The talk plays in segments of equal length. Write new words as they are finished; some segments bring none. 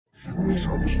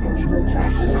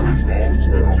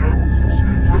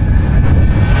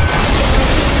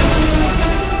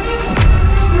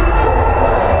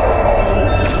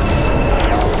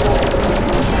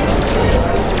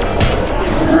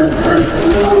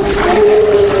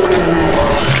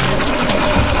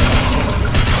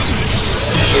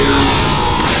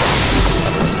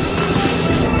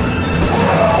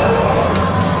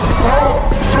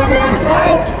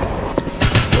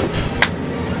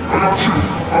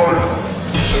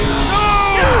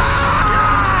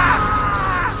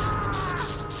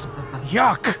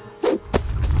Yuck!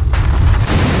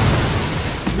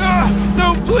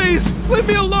 No, please! Leave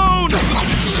me alone!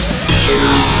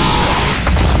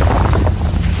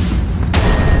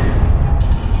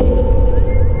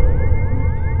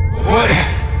 What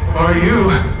are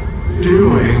you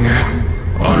doing?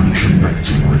 I'm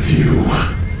connecting with you.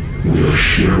 We're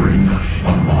sharing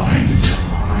a mind.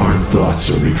 Our thoughts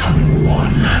are becoming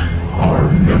one.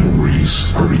 Our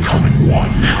memories are becoming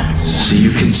one. So you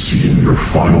can see in your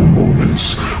final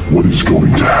moments what is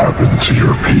going to happen to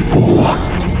your people.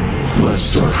 Let's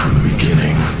start from the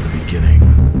beginning.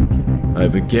 I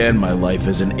began my life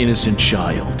as an innocent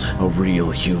child, a real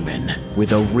human,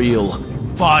 with a real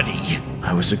body.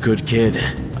 I was a good kid.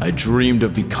 I dreamed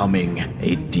of becoming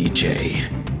a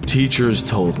DJ. Teachers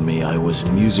told me I was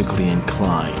musically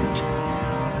inclined,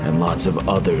 and lots of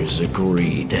others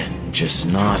agreed, just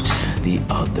not the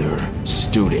other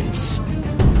students.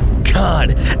 God,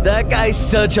 that guy's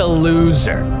such a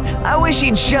loser. I wish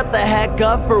he'd shut the heck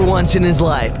up for once in his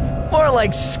life. More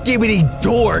like Skibidi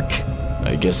dork.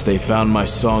 I guess they found my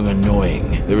song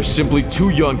annoying. They were simply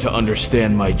too young to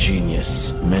understand my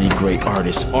genius. Many great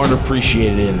artists aren't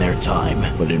appreciated in their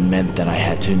time, but it meant that I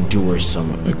had to endure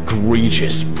some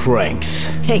egregious pranks.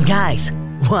 Hey guys,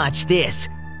 watch this.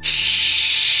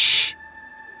 Shh.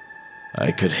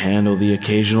 I could handle the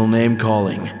occasional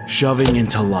name-calling, shoving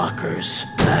into lockers.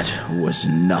 That was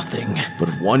nothing. But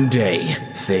one day,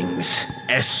 things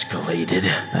escalated.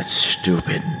 That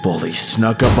stupid bully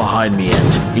snuck up behind me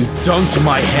and he dunked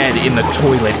my head in the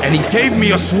toilet and he gave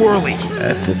me a swirly.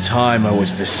 At the time, I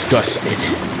was disgusted.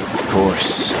 Of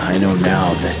course, I know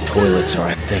now that toilets are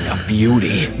a thing of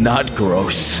beauty, not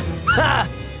gross. Ha!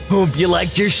 Hope you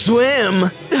liked your swim.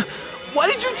 Why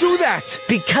did you do that?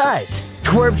 Because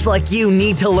twerps like you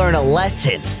need to learn a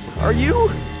lesson. Are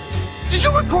you? Did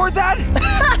you record that?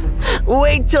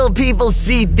 Wait till people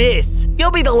see this.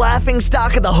 You'll be the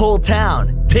laughingstock of the whole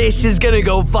town. This is gonna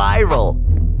go viral.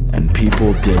 And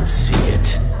people did see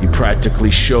it. He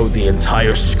practically showed the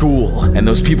entire school, and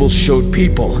those people showed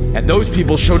people, and those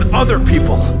people showed other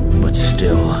people. But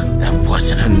still, that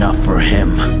wasn't enough for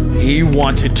him. He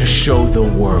wanted to show the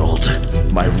world.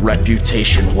 My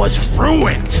reputation was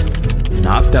ruined.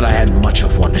 Not that I had much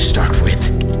of one to start with.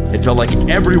 It felt like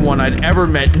everyone I'd ever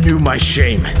met knew my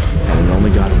shame, and it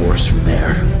only got worse from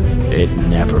there. It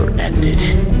never ended.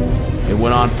 It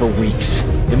went on for weeks.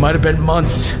 It might have been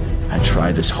months. I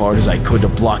tried as hard as I could to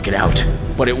block it out,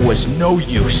 but it was no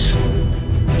use.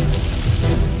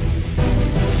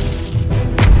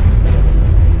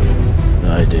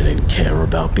 I didn't care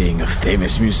about being a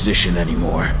famous musician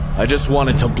anymore. I just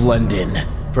wanted to blend in,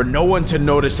 for no one to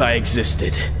notice I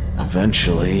existed.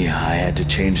 Eventually, I had to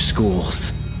change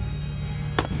schools.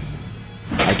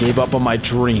 I gave up on my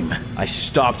dream. I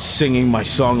stopped singing my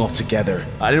song altogether.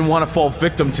 I didn't want to fall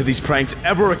victim to these pranks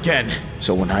ever again.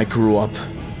 So when I grew up,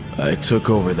 I took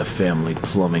over the family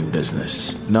plumbing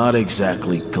business. Not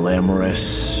exactly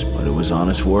glamorous, but it was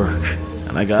honest work.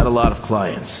 And I got a lot of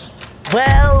clients.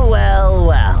 Well, well,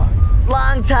 well.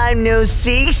 Long time no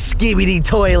see, Skibidi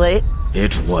Toilet.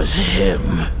 It was him.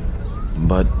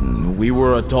 But we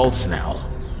were adults now.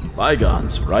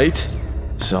 Bygones, right?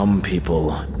 Some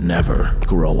people never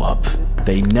grow up.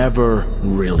 They never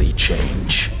really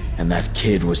change. And that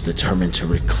kid was determined to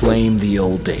reclaim the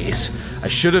old days. I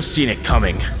should have seen it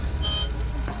coming.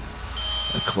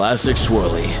 A classic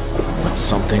swirly, but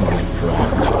something went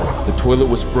wrong. The toilet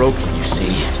was broken, you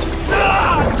see.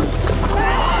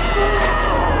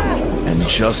 And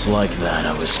just like that,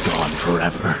 I was gone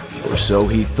forever. Or so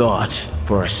he thought,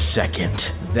 for a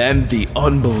second. Then the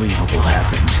unbelievable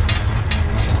happened.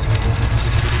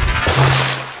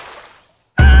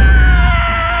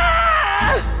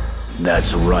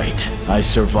 That's right, I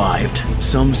survived.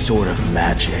 Some sort of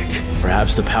magic.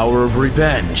 Perhaps the power of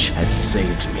revenge had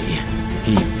saved me.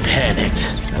 He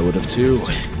panicked. I would have too.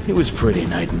 He was pretty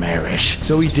nightmarish,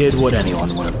 so he did what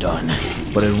anyone would have done.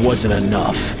 But it wasn't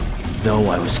enough. Though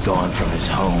I was gone from his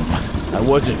home, I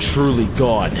wasn't truly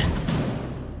gone.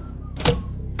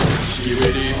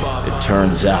 It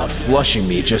turns out, flushing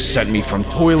me just sent me from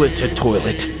toilet to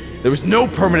toilet. There was no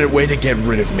permanent way to get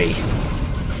rid of me.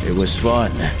 It was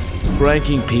fun,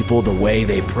 pranking people the way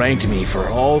they pranked me for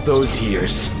all those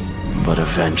years. But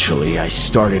eventually, I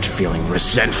started feeling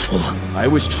resentful. I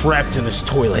was trapped in this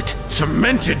toilet,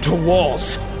 cemented to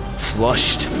walls,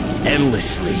 flushed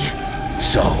endlessly.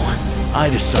 So, I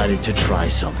decided to try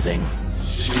something.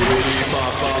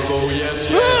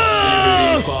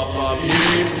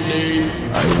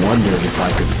 I wondered if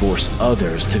I could force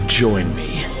others to join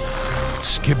me.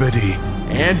 Skibidi.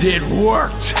 And it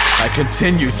worked! I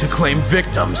continued to claim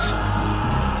victims.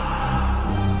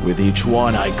 With each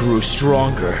one, I grew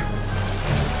stronger.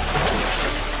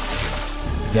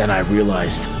 Then I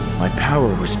realized my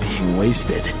power was being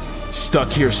wasted.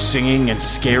 Stuck here singing and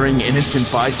scaring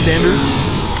innocent bystanders?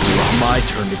 It was my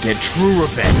turn to get true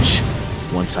revenge.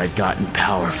 Once I'd gotten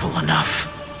powerful enough,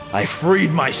 I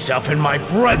freed myself and my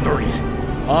brethren.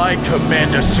 I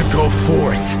command us to go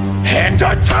forth and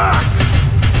attack!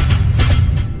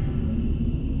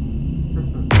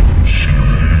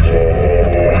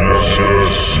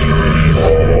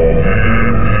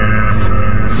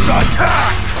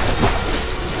 Attack!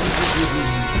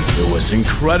 It was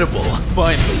incredible.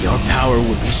 Finally, our power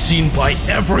would be seen by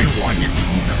everyone,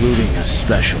 including a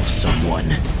special someone.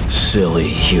 Silly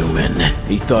human.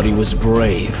 He thought he was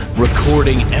brave,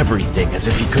 recording everything as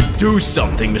if he could do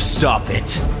something to stop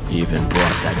it. He even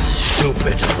brought that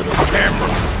stupid little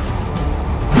camera.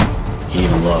 He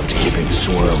loved giving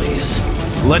swirlies.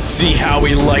 Let's see how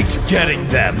he liked getting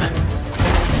them.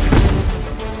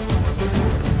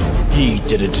 He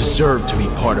didn't deserve to be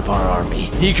part of our army.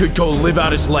 He could go live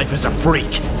out his life as a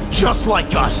freak, just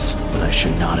like us. But I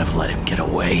should not have let him get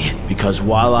away, because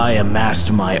while I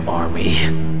amassed my army,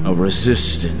 a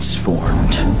resistance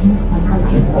formed.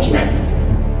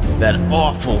 That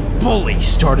awful bully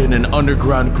started an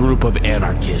underground group of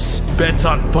anarchists, bent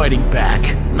on fighting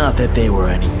back. Not that they were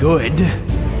any good.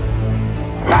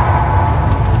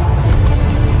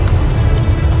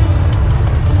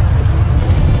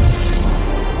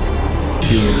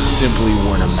 Humans simply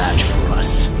weren't a match for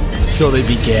us, so they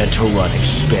began to run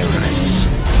experiments.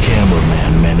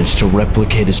 Cameraman managed to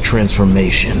replicate his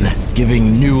transformation,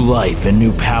 giving new life and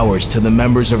new powers to the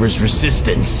members of his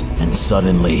resistance, and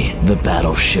suddenly, the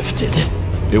battle shifted.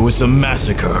 It was a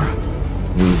massacre.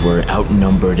 We were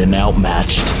outnumbered and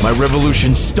outmatched. My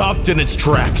revolution stopped in its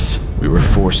tracks. We were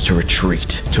forced to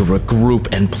retreat, to regroup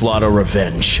and plot a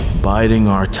revenge, biding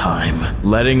our time,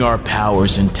 letting our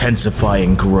powers intensify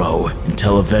and grow,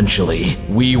 until eventually,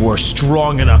 we were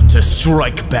strong enough to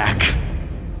strike back.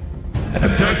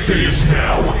 And that day is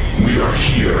now. We are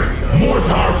here, more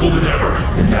powerful than ever,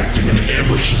 enacting an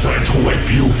ambush designed to wipe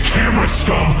you, camera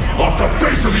scum, off the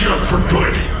face of the earth for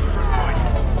good.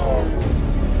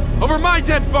 Over my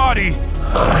dead body!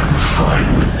 I'm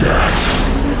fine with that.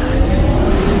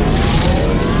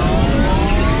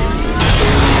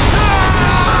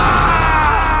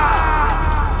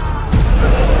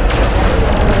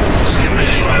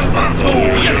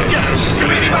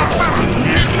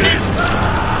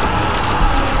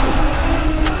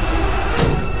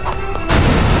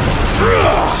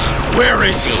 Where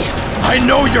is he? I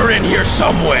know you're in here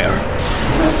somewhere!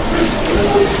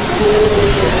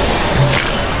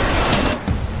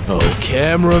 Oh,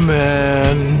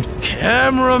 cameraman,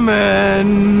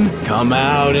 cameraman, come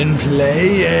out and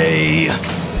play.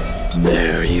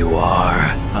 There you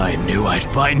are. I knew I'd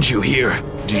find you here.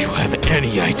 Do you have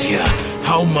any idea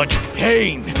how much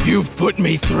pain you've put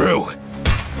me through?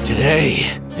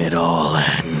 Today, it all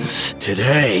ends.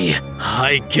 Today,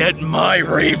 I get my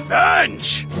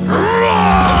revenge!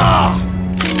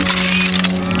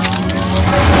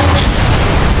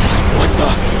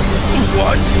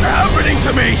 What's happening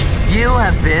to me? You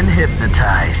have been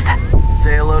hypnotized.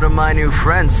 Say hello to my new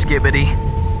friend, Skibidi.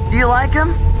 Do you like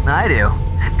him? I do.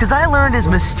 Because I learned his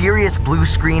mysterious blue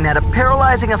screen had a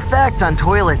paralyzing effect on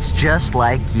toilets just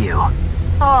like you.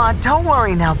 Aw, don't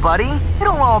worry now, buddy.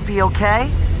 It'll all be okay.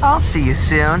 I'll see you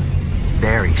soon.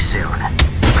 Very soon.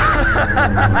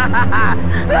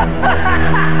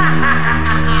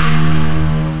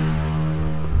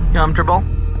 Comfortable?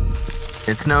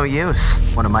 It's no use.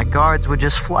 One of my guards would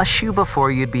just flush you before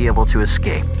you'd be able to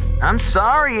escape. I'm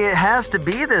sorry it has to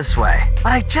be this way,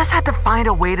 but I just had to find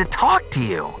a way to talk to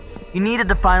you. You needed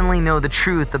to finally know the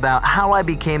truth about how I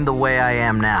became the way I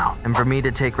am now, and for me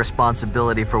to take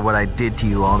responsibility for what I did to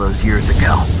you all those years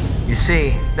ago. You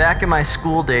see, back in my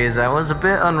school days, I was a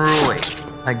bit unruly.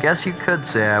 I guess you could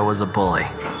say I was a bully.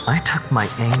 I took my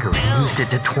anger and used it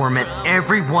to torment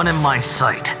everyone in my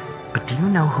sight. But do you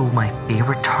know who my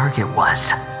favorite target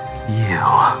was? You.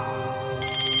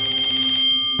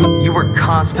 You You were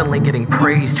constantly getting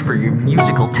praised for your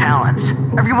musical talents.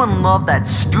 Everyone loved that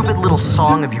stupid little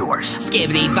song of yours.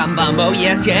 Skibidi bum bum, oh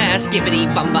yes, yes,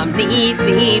 skibidi bum bum, neep,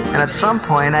 neep. And at some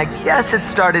point, I guess it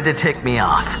started to tick me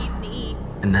off.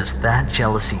 And as that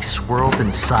jealousy swirled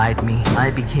inside me,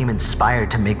 I became inspired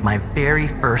to make my very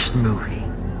first movie,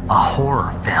 a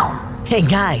horror film. Hey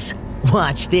guys,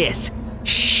 watch this.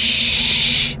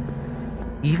 Shh.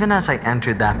 Even as I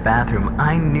entered that bathroom,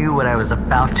 I knew what I was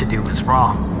about to do was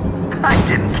wrong. I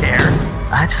didn't care.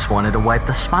 I just wanted to wipe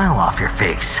the smile off your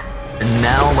face. And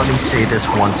now let me say this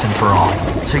once and for all,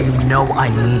 so you know I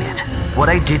mean it. What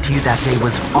I did to you that day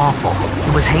was awful.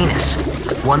 It was heinous.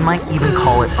 One might even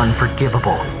call it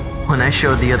unforgivable. When I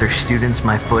showed the other students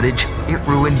my footage, it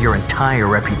ruined your entire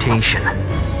reputation.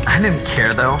 I didn't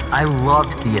care though. I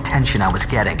loved the attention I was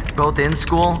getting, both in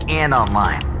school and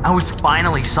online. I was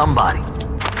finally somebody.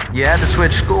 You had to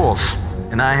switch schools,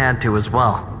 and I had to as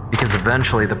well, because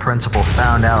eventually the principal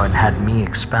found out and had me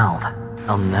expelled.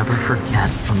 I'll never forget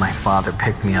when my father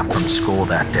picked me up from school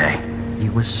that day. He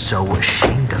was so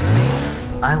ashamed of me.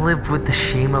 I lived with the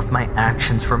shame of my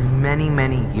actions for many,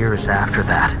 many years after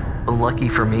that. But lucky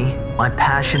for me, my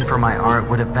passion for my art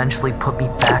would eventually put me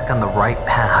back on the right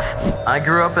path. I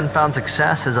grew up and found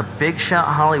success as a big shot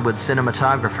Hollywood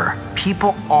cinematographer.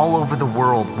 People all over the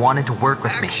world wanted to work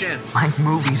with me. My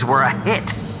movies were a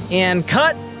hit. And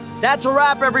cut. That's a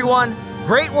wrap, everyone.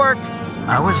 Great work.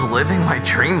 I was living my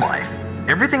dream life.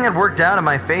 Everything had worked out in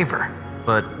my favor.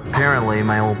 But apparently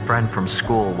my old friend from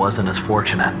school wasn't as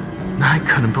fortunate. I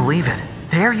couldn't believe it.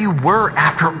 There you were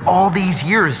after all these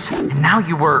years, and now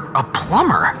you were a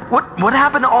plumber. What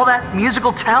happened to all that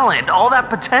musical talent, all that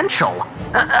potential?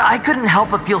 I couldn't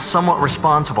help but feel somewhat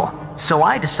responsible, so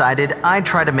I decided I'd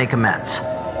try to make amends.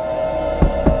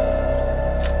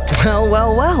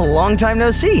 Well, long time no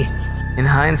see. In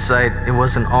hindsight, it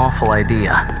was an awful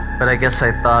idea, but I guess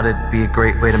I thought it'd be a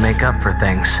great way to make up for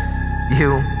things.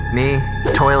 You, me,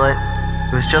 the toilet,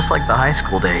 it was just like the high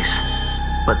school days.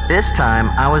 But this time,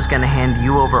 I was gonna hand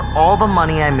you over all the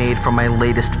money I made from my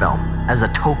latest film as a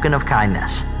token of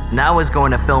kindness. And I was going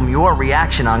to film your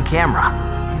reaction on camera.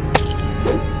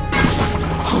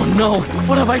 Oh no,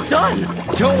 what have I done?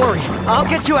 Don't worry, I'll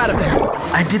get you out of there.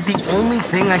 I did the only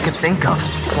thing I could think of,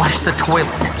 flush the toilet.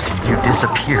 You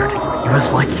disappeared. It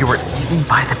was like you were eaten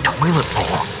by the toilet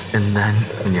bowl. And then,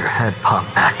 when your head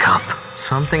popped back up,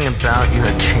 something about you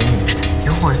had changed.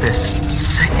 You wore this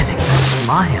sickening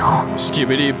smile.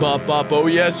 Skibidibop, oh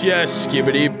yes, yes.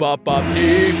 Skibidibop,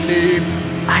 neep, neep.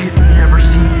 I had never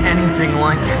seen anything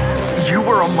like it. You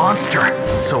were a monster,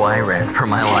 so I ran for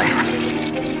my life.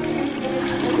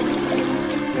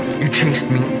 You chased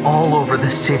me all over the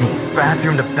city,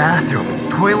 bathroom to bathroom,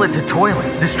 toilet to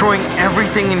toilet, destroying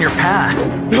everything in your path.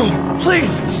 No,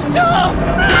 please, stop!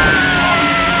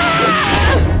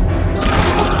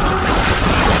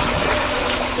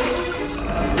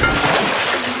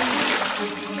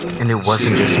 And it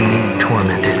wasn't just me you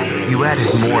tormented. You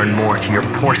added more and more to your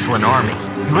porcelain army.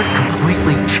 You had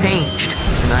completely changed.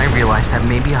 And I realized that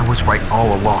maybe I was right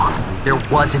all along. There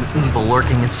was an evil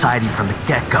lurking inside you from the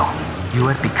get-go. You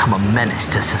had become a menace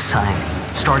to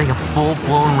society, starting a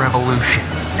full-blown revolution.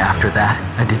 After that,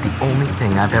 I did the only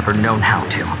thing I've ever known how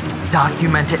to.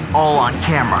 Document it all on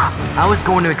camera. I was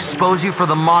going to expose you for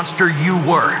the monster you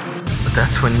were. But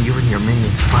that's when you and your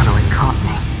minions finally caught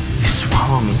me. You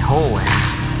swallowed me whole and...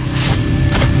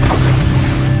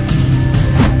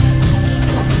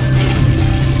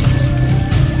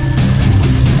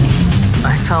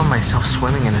 I found myself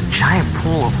swimming in a giant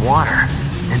pool of water,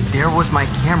 and there was my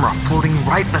camera floating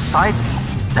right beside me.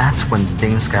 That's when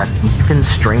things got even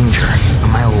stranger,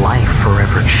 and my life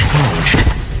forever changed.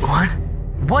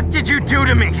 What did you do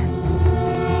to me?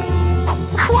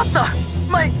 What the?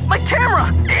 My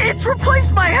camera! It's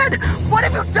replaced my head! What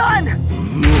have you done?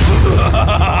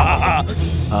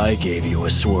 I gave you a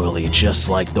swirly just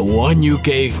like the one you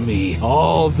gave me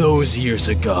all those years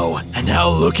ago. And now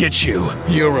look at you.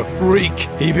 You're a freak,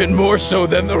 even more so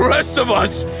than the rest of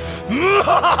us.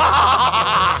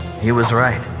 He was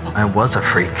right. I was a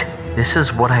freak. This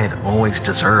is what I had always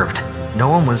deserved. No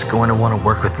one was going to want to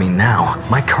work with me now.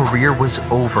 My career was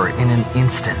over in an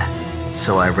instant.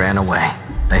 So I ran away.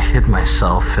 I hid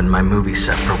myself in my movie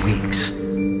set for weeks.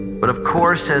 But of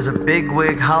course, as a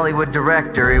bigwig Hollywood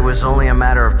director, it was only a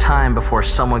matter of time before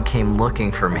someone came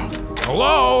looking for me.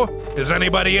 Hello? Is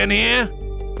anybody in here?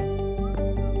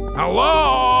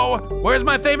 Hello? Where's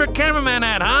my favorite cameraman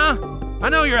at, huh? I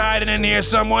know you're hiding in here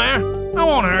somewhere. I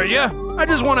won't hurt you. I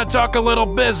just want to talk a little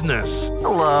business.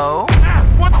 Hello?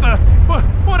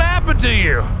 What happened to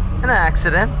you? An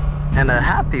accident. and a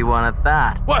happy one at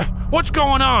that. What's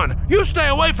going on? You stay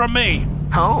away from me!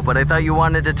 Oh, but I thought you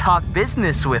wanted to talk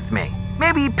business with me.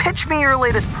 Maybe pitch me your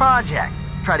latest project.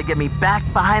 Try to get me back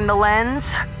behind the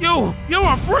lens? You're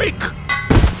a freak!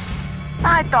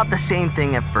 I thought the same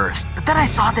thing at first, but then I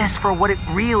saw this for what it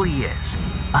really is.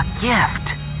 A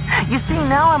gift. You see,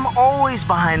 now I'm always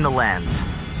behind the lens.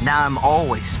 Now I'm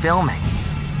always filming.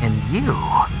 And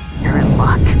you're in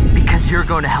luck, because you're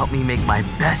going to help me make my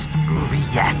best movie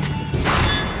yet.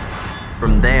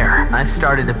 From there, I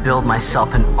started to build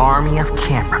myself an army of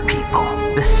camera people.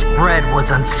 The spread was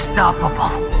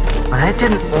unstoppable. But I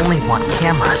didn't only want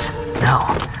cameras.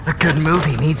 No, a good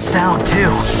movie needs sound too,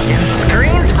 and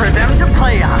screens for them to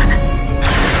play on.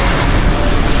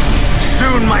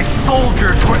 Soon my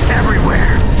soldiers were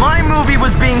everywhere. My movie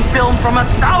was being filmed from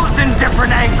 1,000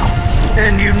 different angles.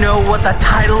 And you know what the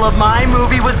title of my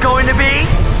movie was going to be?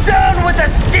 Down with the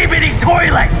Skibidi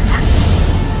Toilet!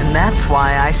 And that's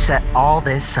why I set all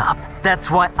this up.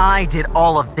 That's why I did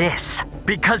all of this.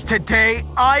 Because today,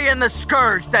 I am the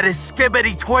scourge that is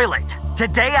Skibidi Toilet.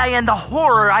 Today, I end the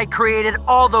horror I created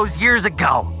all those years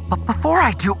ago. But before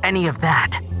I do any of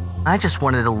that, I just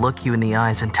wanted to look you in the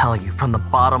eyes and tell you from the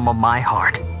bottom of my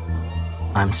heart,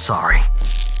 I'm sorry.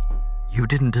 You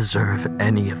didn't deserve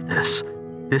any of this.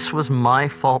 This was my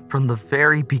fault from the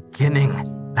very beginning.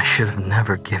 I should have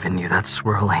never given you that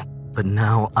swirly. But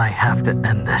now I have to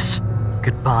end this.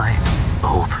 Goodbye,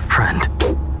 old friend.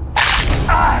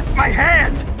 Ah, my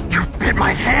hand! You bit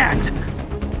my hand!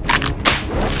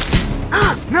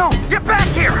 No, get back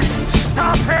here!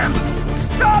 Stop him!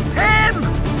 Stop him!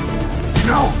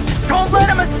 No, don't let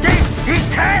him escape! He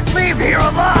can't leave here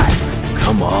alive!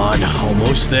 Come on,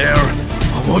 almost there.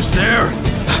 Almost there.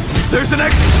 There's an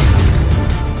exit.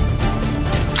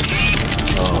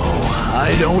 Oh,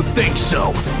 I don't think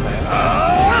so.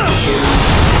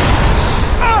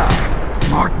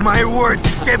 Mark my words,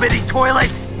 Skibidi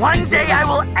Toilet. One day I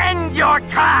will end your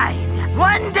kind.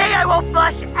 One day I will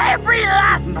flush every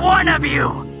last one of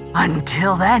you.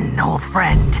 Until then, old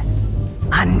friend.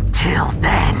 Until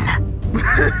then.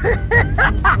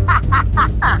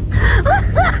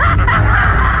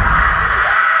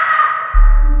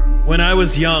 When I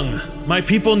was young, my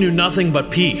people knew nothing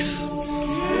but peace.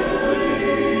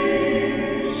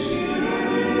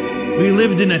 We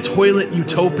lived in a toilet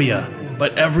utopia,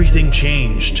 but everything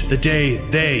changed the day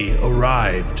they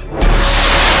arrived.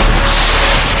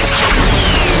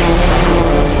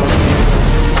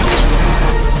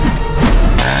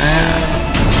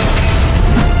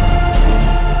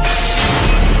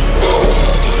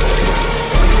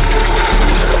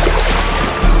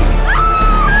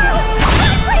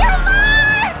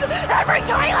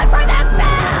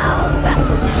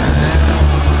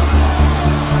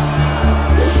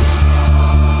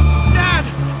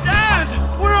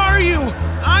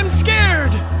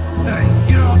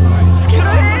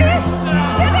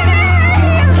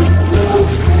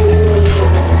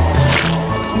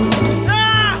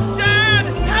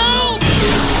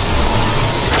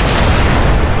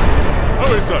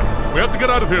 We have to get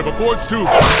out of here before it's too...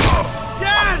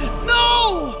 Dad,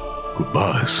 no!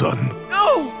 Goodbye, son.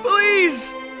 No,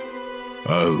 please!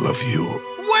 I love you.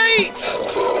 Wait!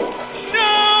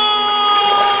 No!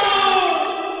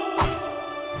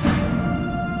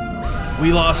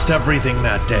 We lost everything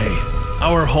that day.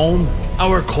 Our home,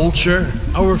 our culture,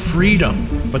 our freedom.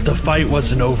 But the fight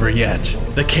wasn't over yet.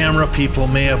 The camera people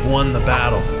may have won the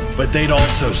battle, but they'd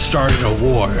also started a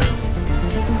war.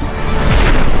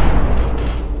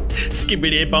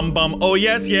 Skibidi bum bum, oh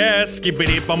yes, yes.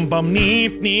 Skibidi bum bum,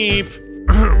 neep neep.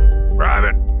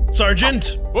 Private.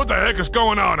 Sergeant? What the heck is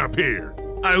going on up here?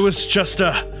 I was just.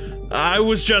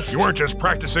 You weren't just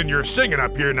practicing your singing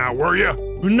up here now, were you?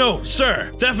 No,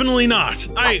 sir. Definitely not.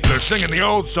 The singing the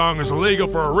old song is illegal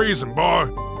for a reason, boy.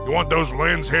 You want those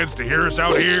lens heads to hear us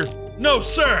out here? No,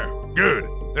 sir. Good.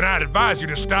 Then I'd advise you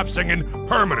to stop singing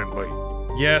permanently.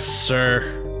 Yes,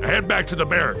 sir. Now head back to the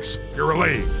barracks. You're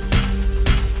relieved.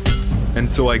 And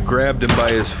so I grabbed him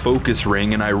by his focus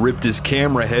ring and I ripped his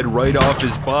camera head right off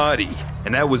his body.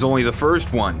 And that was only the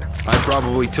first one. I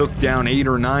probably took down 8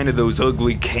 or 9 of those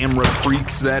ugly camera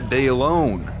freaks that day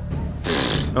alone.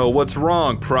 Oh, what's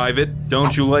wrong, Private?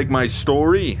 Don't you like my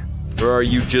story? Or are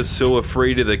you just so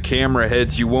afraid of the camera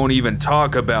heads you won't even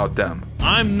talk about them?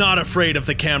 I'm not afraid of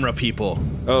the camera people.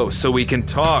 Oh, so he can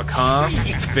talk, huh?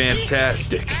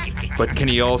 Fantastic. But can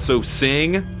he also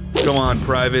sing? Come on,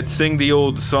 Private, sing the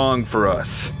old song for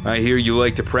us. I hear you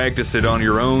like to practice it on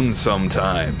your own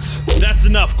sometimes. That's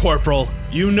enough, Corporal.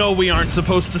 You know we aren't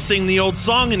supposed to sing the old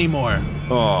song anymore.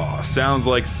 Oh, sounds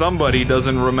like somebody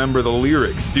doesn't remember the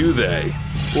lyrics, do they?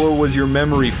 Or was your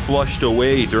memory flushed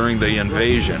away during the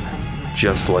invasion?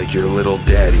 Just like your little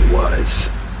daddy was.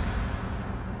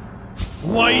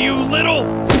 Why, you little...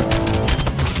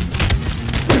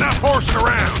 Enough horsing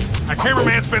around. A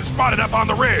cameraman's been spotted up on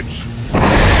the ridge.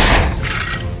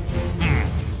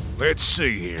 Let's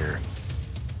see here.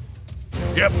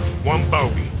 Yep, one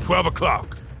bogey, 12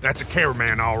 o'clock. That's a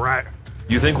cameraman, all right.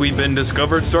 You think we've been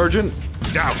discovered, Sergeant?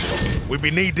 Doubtful. We'd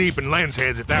be knee-deep in lens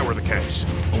heads if that were the case.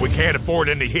 But we can't afford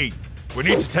any heat. We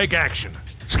need to take action.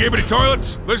 Skibidi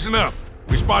Toilets, listen up.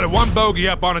 We spotted one bogey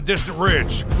up on a distant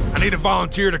ridge. I need a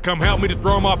volunteer to come help me to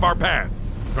throw him off our path.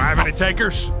 Do I have any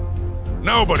takers?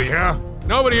 Nobody, huh?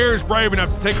 Nobody here is brave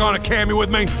enough to take on a cameo with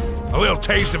me? A little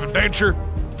taste of adventure?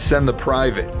 Send the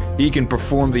private. He can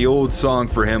perform the old song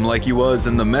for him like he was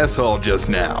in the mess hall just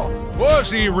now.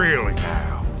 Was he really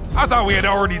now? I thought we had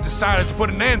already decided to put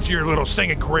an end to your little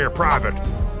singing career, Private.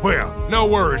 Well, no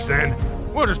worries then.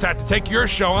 We'll just have to take your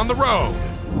show on the road.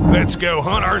 Let's go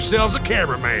hunt ourselves a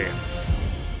cameraman.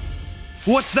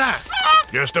 What's that?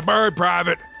 Just a bird,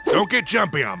 Private. Don't get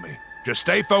jumpy on me. Just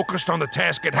stay focused on the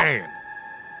task at hand.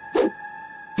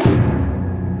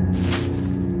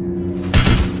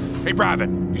 Hey, Private,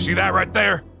 you see that right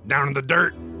there? Down in the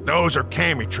dirt? Those are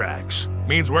cami tracks.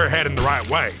 Means we're heading the right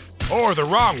way. Or the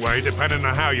wrong way, depending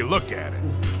on how you look at it.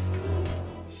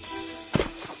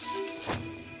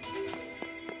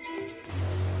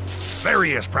 There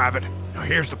he is, Private. Now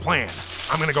here's the plan.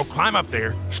 I'm gonna go climb up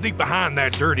there, sneak behind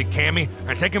that dirty cami,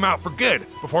 and take him out for good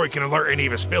before he can alert any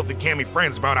of his filthy cami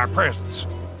friends about our presence.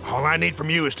 All I need from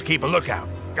you is to keep a lookout.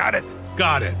 Got it?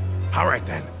 Got it. All right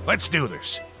then, let's do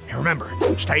this. And remember,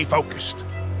 stay focused.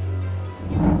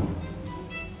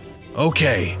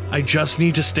 Okay, I just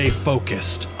need to stay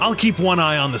focused. I'll keep one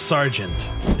eye on the sergeant,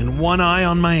 and one eye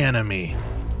on my enemy.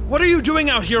 What are you doing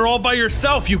out here all by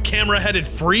yourself, you camera-headed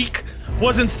freak?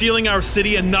 Wasn't stealing our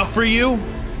city enough for you?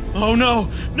 Oh no,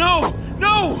 no,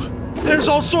 no! There's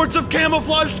all sorts of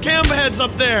camouflaged cam heads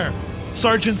up there!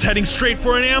 Sergeant's heading straight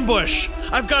for an ambush.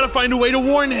 I've got to find a way to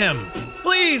warn him.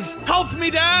 Please, help me,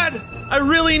 Dad! I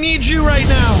really need you right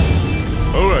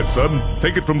now! All right, son,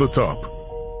 take it from the top.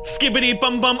 Skibidi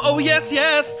bum bum, oh yes,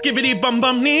 yes! Skibidi bum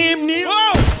bum, neep neep.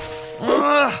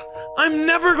 Whoa! I'm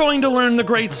never going to learn the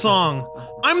great song.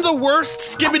 I'm the worst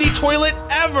Skibidi Toilet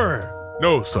ever!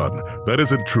 No, son, that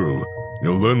isn't true.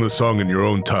 You'll learn the song in your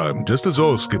own time, just as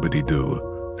all Skibidi do.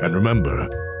 And remember,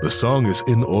 the song is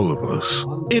in all of us.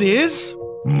 It is?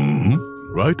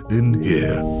 Mm-hmm. Right in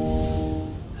here.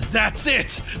 That's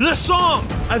it! The song!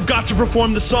 I've got to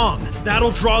perform the song.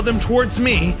 That'll draw them towards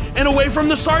me and away from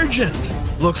the sergeant.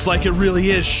 Looks like it really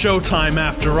is showtime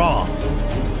after all.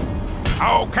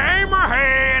 Oh,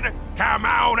 camerahead, come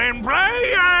out and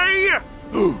play!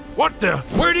 What the?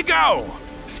 Where'd he go?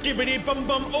 Skibidi bum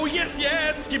bum, oh yes,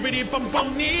 yes! Skibidi bum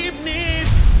bum, neep neep!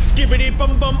 Skibidi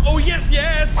bum bum, oh yes,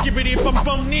 yes! Skibidi bum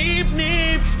bum, neep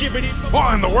neep! Skibidi bum.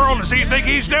 What in the world does he think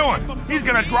he's doing? He's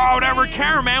gonna draw out every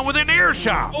cameraman within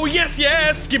earshot. Oh yes,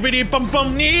 yes! Skibidi bum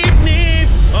bum, neep neep!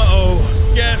 Uh-oh.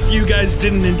 Guess you guys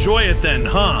didn't enjoy it then,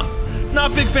 huh?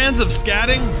 Not big fans of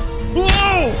scatting?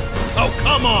 Whoa! Oh,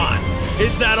 come on!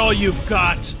 Is that all you've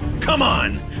got? Come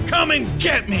on! Come and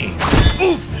get me!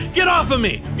 Oof! Get off of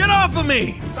me! Get off of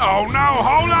me! Oh no,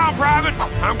 hold on, Private!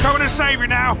 I'm coming to save you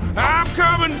now! I'm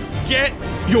coming! Get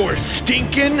your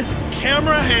stinking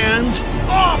camera hands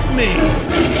off me!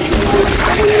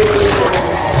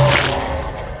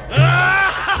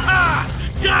 Ah!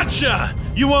 Gotcha!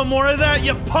 You want more of that,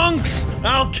 you punks?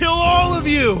 I'll kill all of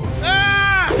you!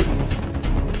 Ah!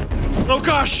 Oh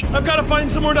gosh, I've got to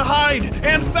find somewhere to hide,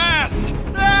 and fast!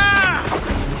 Ah!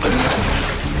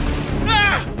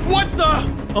 Ah! What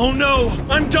the? Oh no,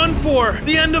 I'm done for!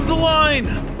 The end of the line!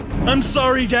 I'm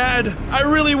sorry, Dad. I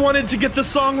really wanted to get the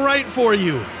song right for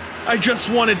you. I just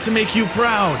wanted to make you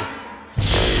proud.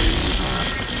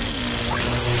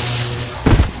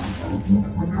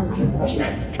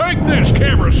 Take this,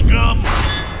 camera scum!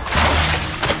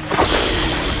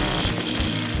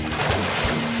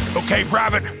 Okay,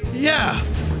 Private? Yeah,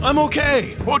 I'm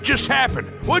okay. What just happened?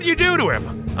 What'd you do to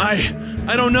him?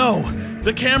 I don't know.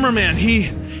 The cameraman, he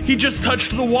just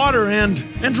touched the water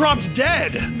and dropped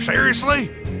dead. Seriously?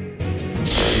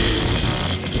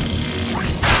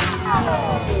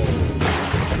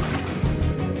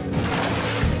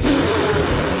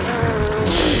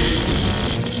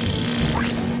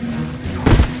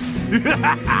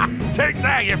 Take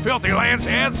that, you filthy lance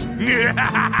heads!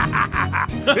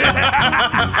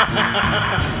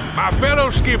 My fellow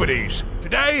Skibidis,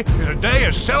 today is a day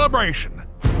of celebration.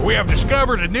 We have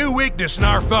discovered a new weakness in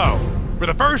our foe. For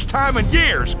the first time in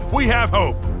years, we have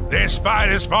hope. This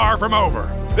fight is far from over.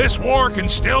 This war can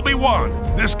still be won.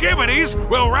 The Skibidis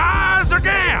will rise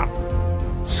again!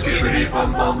 Skibidi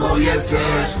bum bum, oh yes,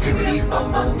 yes, skibidi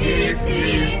bum bum,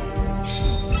 yippee.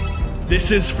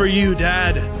 This is for you,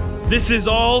 Dad. This is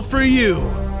all for you.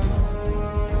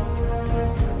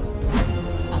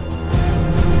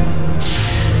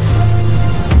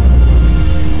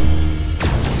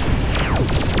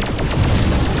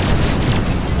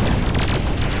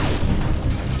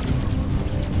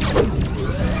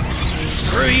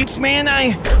 Freaks, man,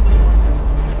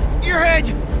 Your head!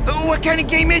 What kind of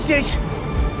game is this?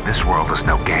 This world is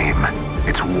no game.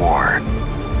 It's war.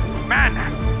 Men!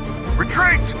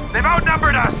 Retreat! They've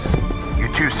outnumbered us! You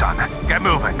too, son. Get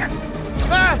moving.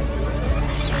 Ah!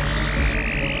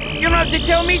 You don't have to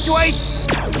tell me twice!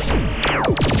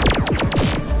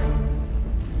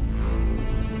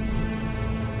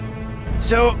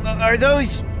 So, are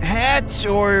those hats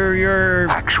or your...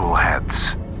 Actual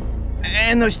heads.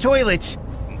 And those toilets,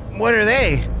 what are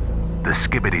they? The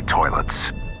Skibidi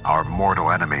Toilets. Our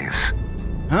mortal enemies.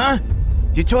 Huh?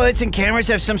 Do toilets and cameras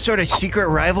have some sort of secret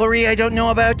rivalry I don't know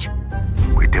about?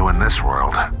 We do in this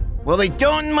world. Well, they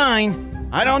don't in mine.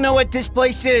 I don't know what this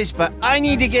place is, but I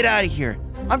need to get out of here.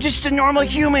 I'm just a normal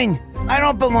human. I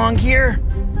don't belong here.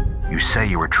 You say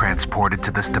you were transported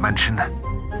to this dimension?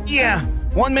 Yeah.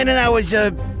 1 minute I was,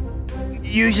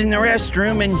 using the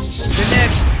restroom, and the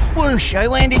next, whoosh, I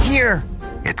landed here.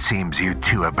 It seems you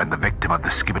too have been the victim of the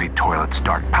Skibidi Toilet's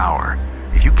dark power.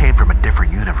 If you came from a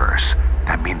different universe,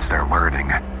 that means they're learning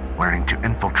to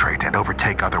infiltrate and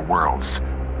overtake other worlds.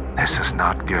 This is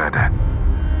not good.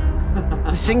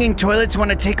 The singing toilets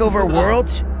want to take over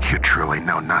worlds? You truly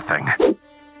know nothing.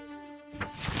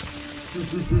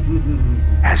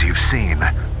 As you've seen,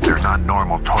 they're not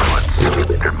normal toilets,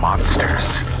 they're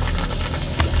monsters.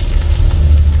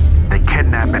 They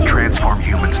kidnap and transform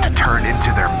humans to turn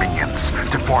into their minions,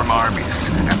 to form armies,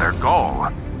 and their goal,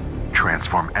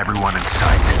 transform everyone in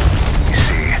sight. You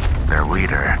see, their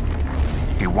leader,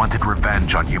 he wanted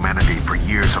revenge on humanity for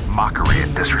years of mockery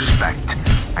and disrespect,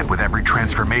 and with every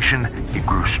transformation, he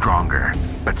grew stronger.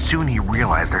 But soon he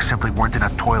realized there simply weren't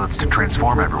enough toilets to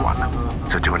transform everyone,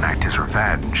 so to enact his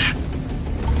revenge,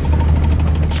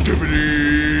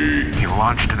 Skibidi! he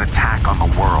launched an attack on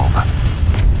the world.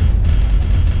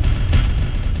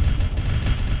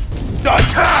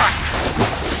 Attack!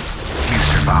 You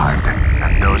survived,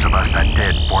 and those of us that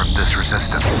did formed this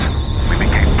resistance. We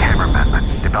became cameramen,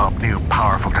 developed new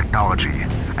powerful technology,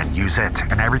 and use it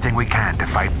and everything we can to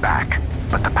fight back.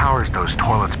 But the powers those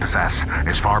toilets possess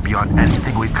is far beyond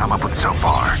anything we've come up with so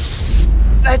far.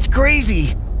 That's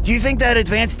crazy. Do you think that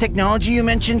advanced technology you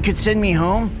mentioned could send me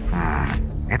home?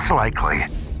 It's likely,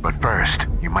 but first,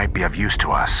 you might be of use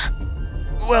to us.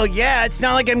 Well, yeah, it's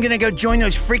not like I'm gonna go join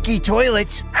those freaky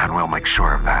toilets. And we'll make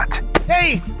sure of that.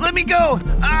 Hey, let me go!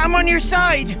 I'm on your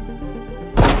side!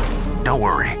 Don't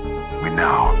worry, we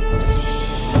know.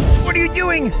 What are you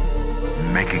doing?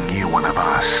 Making you one of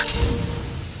us.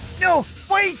 No,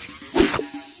 wait!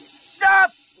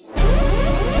 Stop!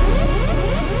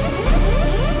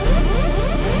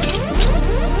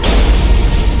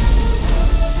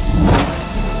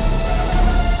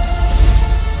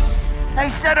 I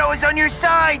said I was on your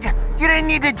side! You didn't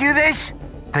need to do this!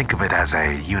 Think of it as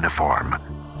a uniform.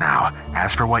 Now,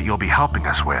 as for what you'll be helping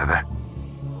us with...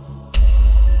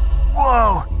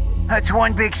 Whoa! That's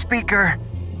one big speaker.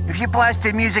 If you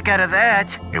blasted music out of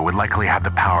that... It would likely have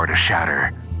the power to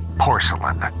shatter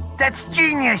porcelain. That's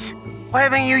genius! Why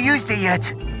haven't you used it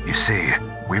yet? You see,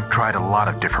 we've tried a lot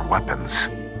of different weapons,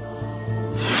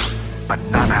 but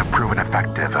none have proven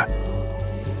effective.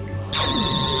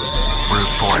 Brute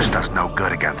force does no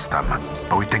good against them,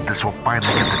 but we think this will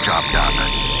finally get the job done.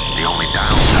 The only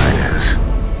downside is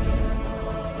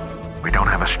we don't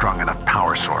have a strong enough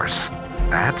power source.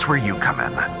 That's where you come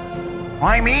in.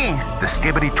 Why me? The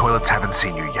Skibidi Toilets haven't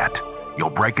seen you yet. You'll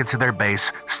break into their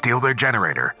base, steal their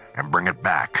generator, and bring it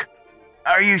back.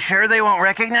 Are you sure they won't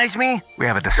recognize me? We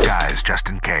have a disguise just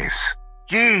in case.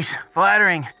 Jeez,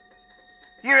 flattering.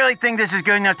 You really think this is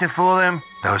good enough to fool them?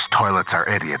 Those toilets are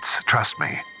idiots, trust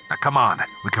me. Now come on,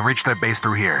 we can reach their base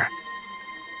through here.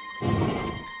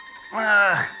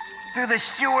 Through the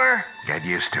sewer? Get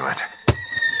used to it.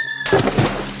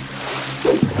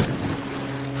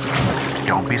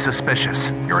 Don't be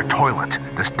suspicious. You're a toilet.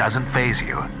 This doesn't faze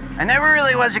you. I never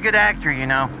really was a good actor, you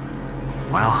know.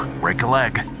 Well, break a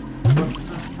leg.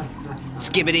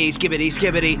 Skibidi, skibidi,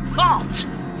 skibidi. Halt!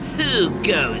 Who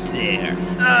goes there?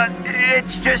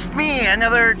 It's just me,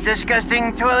 another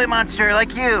disgusting toilet monster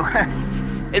like you.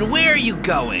 And where are you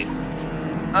going?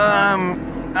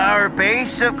 Our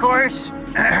base, of course.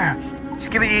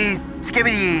 Skibidi.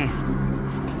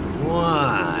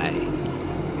 Why?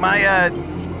 My,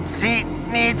 seat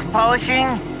needs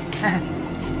polishing.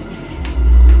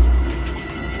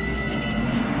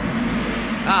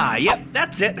 Ah, yep,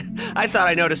 that's it. I thought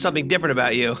I noticed something different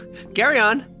about you. Carry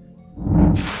on.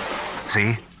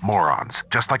 See? Morons.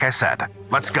 Just like I said.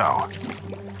 Let's go.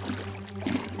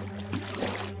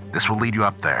 This will lead you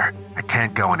up there. I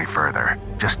can't go any further.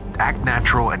 Just act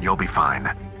natural and you'll be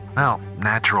fine. Well,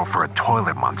 natural for a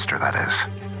toilet monster, that is.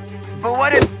 But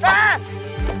what if... Ah!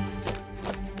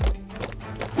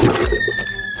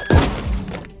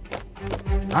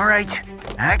 All right,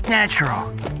 act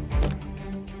natural.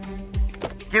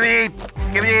 Skibidi,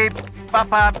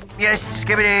 bop, yes,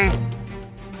 skibidi.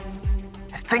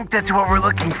 I think that's what we're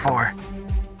looking for.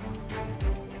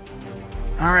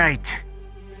 All right,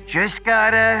 just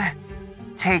gotta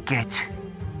take it.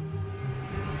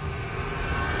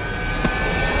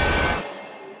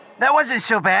 That wasn't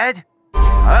so bad.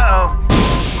 Uh-oh.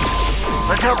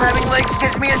 Let's hope having legs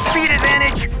gives me a speed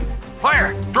advantage.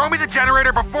 Player, throw me the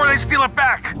generator before they steal it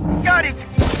back. Got it.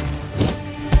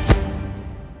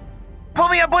 Pull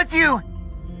me up with you.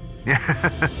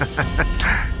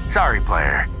 Sorry,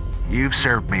 player. You've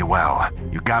served me well.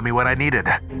 You got me what I needed,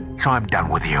 so I'm done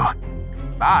with you.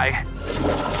 Bye.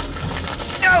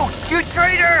 No, you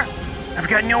traitor! I've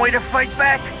got no way to fight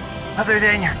back other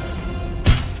than...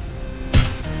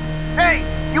 Hey,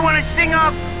 you want to sing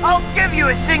off? I'll give you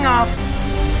a sing off.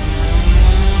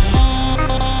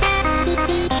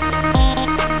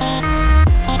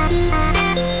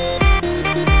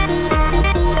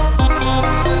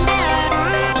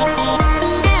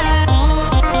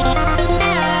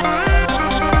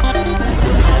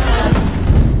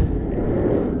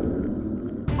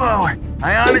 Whoa,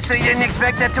 I honestly didn't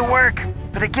expect that to work,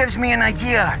 but it gives me an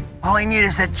idea. All I need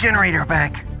is that generator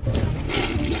back.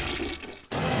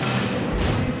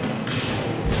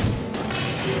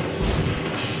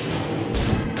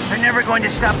 They're never going to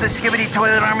stop the Skibidi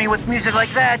Toilet army with music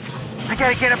like that. I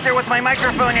gotta get up there with my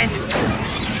microphone and...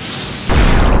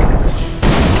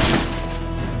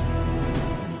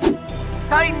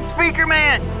 Titan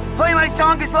Speakerman! Play my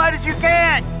song as loud as you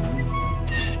can!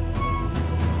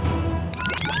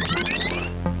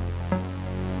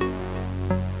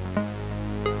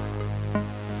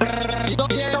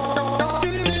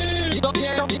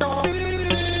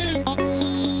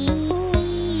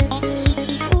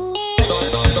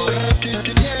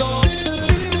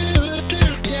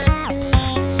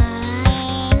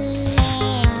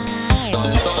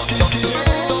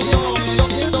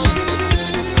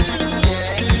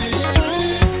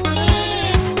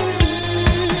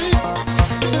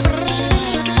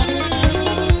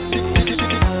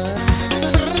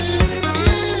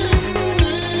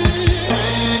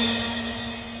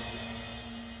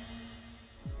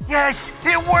 Yes,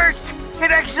 it worked!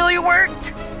 It actually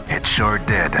worked! It sure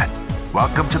did.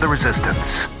 Welcome to the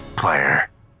Resistance, player.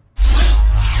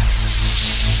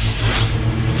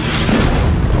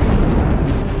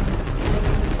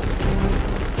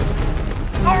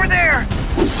 Over there!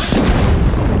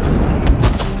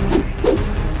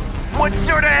 What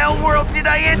sort of hell world did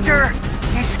I enter?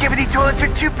 These Skibidi Toilets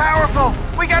are too powerful!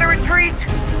 We gotta retreat!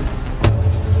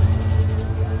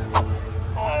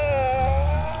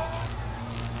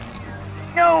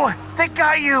 No! They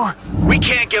got you! We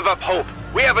can't give up hope.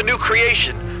 We have a new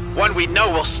creation. One we know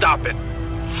will stop it.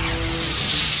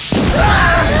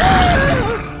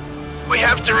 We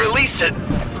have to release it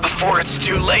before it's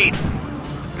too late.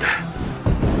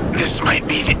 This might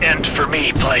be the end for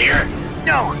me, player.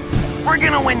 No! We're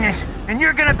gonna win this, and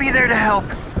you're gonna be there to help.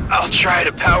 I'll try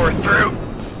to power through.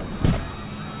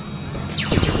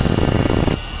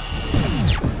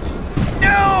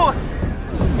 No!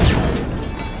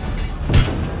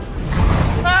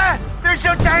 Ah! They're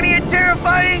so tiny and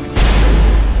terrifying!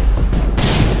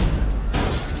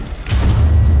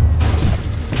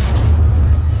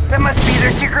 That must be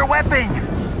their secret weapon!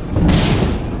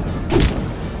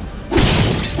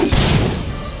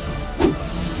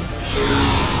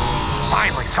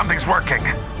 Finally, something's working.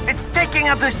 It's taking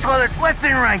up those toilets left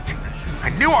and right! I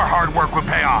knew our hard work would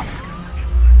pay off.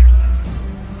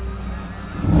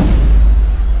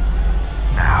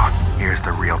 Now, here's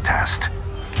the real test.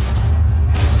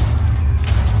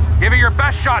 Give it your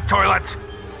best shot, toilets.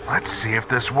 Let's see if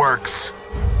this works.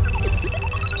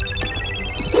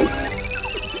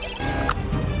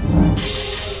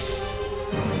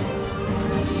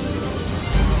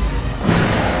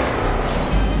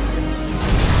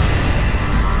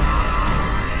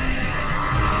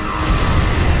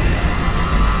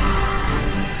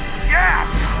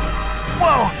 Yes!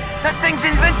 Whoa! That thing's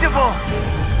invincible!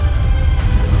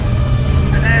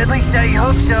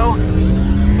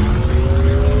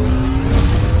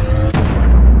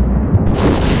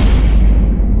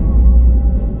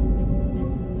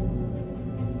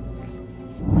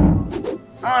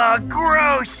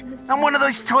 I'm one of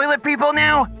those toilet people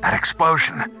now? That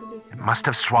explosion, it must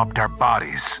have swapped our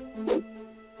bodies.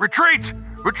 Retreat!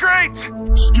 Retreat!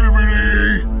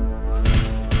 Skibidi!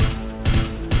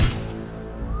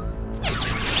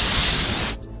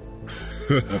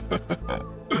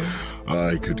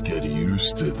 I could get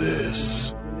used to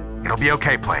this. It'll be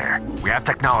okay, player. We have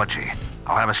technology.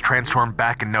 I'll have us transform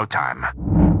back in no time.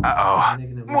 Uh-oh.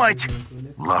 What?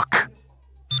 Look.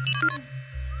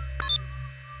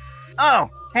 Oh,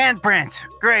 handprints.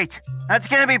 Great. That's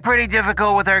gonna be pretty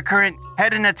difficult with our current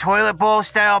head in a toilet bowl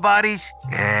style bodies.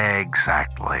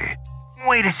 Exactly.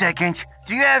 Wait a second.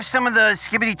 Do you have some of the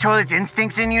Skibidi Toilet's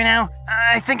instincts in you now?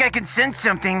 I think I can sense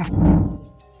something.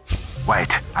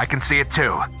 Wait, I can see it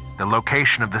too. The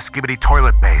location of the Skibidi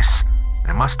Toilet base.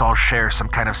 It must all share some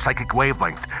kind of psychic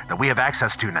wavelength that we have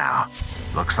access to now.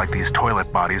 Looks like these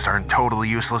toilet bodies aren't totally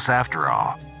useless after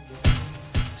all.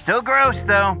 Still gross,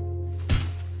 though.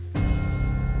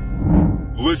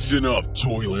 Listen up,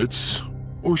 toilets.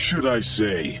 Or should I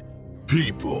say,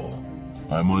 people.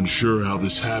 I'm unsure how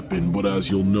this happened, but as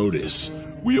you'll notice,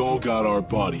 we all got our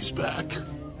bodies back.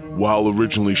 While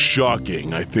originally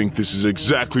shocking, I think this is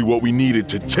exactly what we needed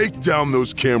to take down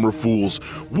those camera fools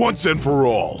once and for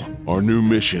all. Our new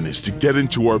mission is to get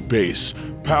into our base,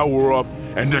 power up,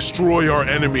 and destroy our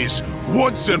enemies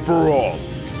once and for all.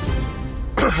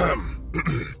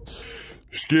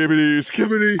 Skibidi,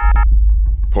 skibidi.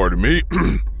 Pardon me.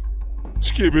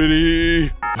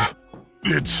 Skibidi.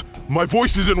 My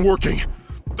voice isn't working.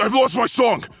 I've lost my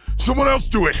song. Someone else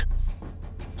do it.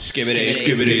 Skibidi,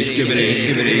 skibidi, skibidi,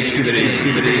 skibidi, skibidi,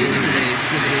 skibidi,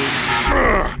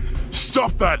 skibidi.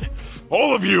 Stop that!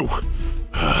 All of you!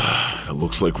 It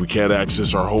looks like we can't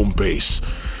access our home base,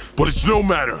 but it's no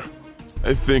matter.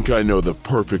 I think I know the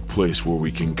perfect place where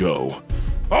we can go.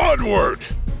 Onward!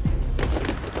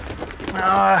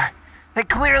 They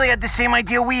clearly had the same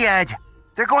idea we had.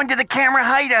 They're going to the camera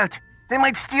hideout. They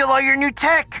might steal all your new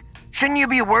tech. Shouldn't you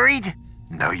be worried?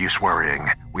 No use worrying.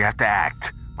 We have to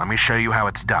act. Let me show you how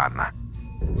it's done.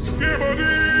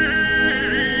 Skibidi!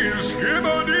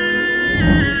 Skibidi!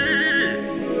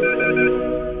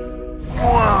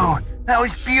 Whoa, that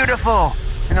was beautiful.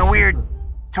 In a weird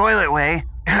toilet way.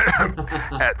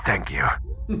 Thank you.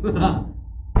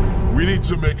 We need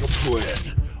to make a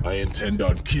plan. I intend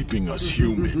on keeping us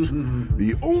human.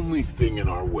 The only thing in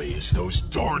our way is those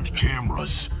darned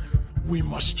cameras. We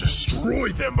must destroy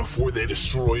them before they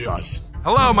destroy us.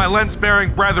 Hello, my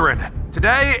lens-bearing brethren.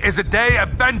 Today is a day of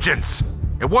vengeance.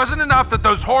 It wasn't enough that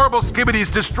those horrible Skibidis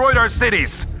destroyed our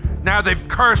cities. Now they've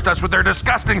cursed us with their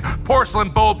disgusting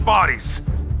porcelain-bowled bodies.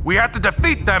 We have to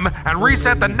defeat them and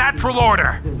reset the natural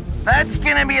order. That's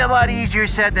gonna be a lot easier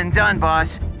said than done,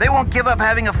 boss. They won't give up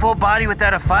having a full body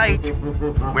without a fight.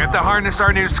 We have to harness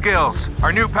our new skills,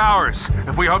 our new powers,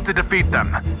 if we hope to defeat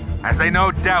them. As they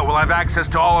no doubt will have access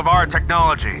to all of our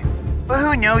technology. But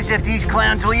who knows if these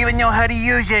clowns will even know how to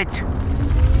use it?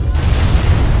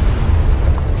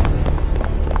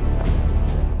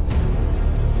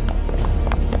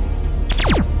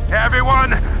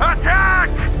 Everyone, attack!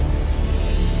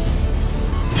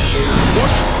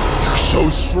 What? You're so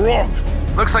strong!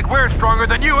 Looks like we're stronger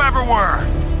than you ever were!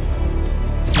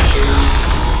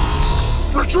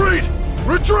 Retreat!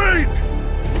 Retreat!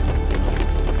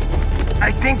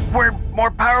 I think we're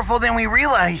more powerful than we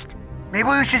realized. Maybe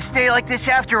we should stay like this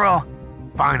after all.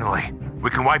 Finally, we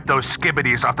can wipe those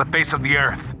Skibidis off the face of the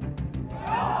earth.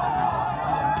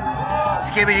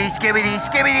 Skibidi, skibidi,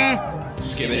 skibidi!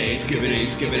 Skibidi, skibidi,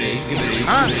 skibidi, skibidi,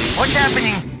 Huh? skibidi. What's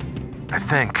happening? I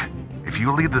think if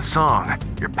you lead the song,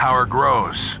 your power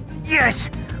grows. Yes!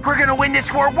 We're gonna win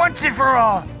this war once and for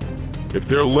all! If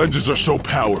their lenses are so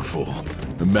powerful,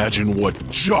 imagine what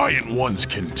giant ones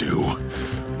can do.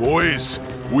 Boys,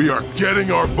 we are getting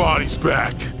our bodies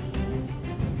back.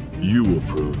 You will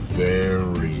prove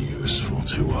very useful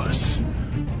to us.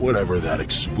 Whatever that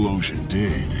explosion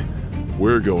did,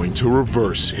 we're going to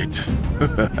reverse it.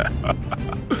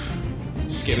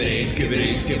 Skibidi,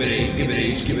 skibidi, skibidi,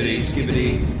 skibidi, skibidi,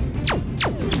 skibidi.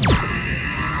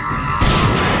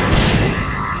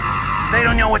 They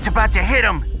don't know what's about to hit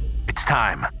them. It's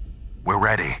time. We're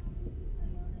ready.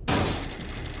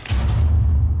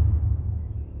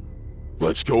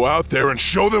 Let's go out there and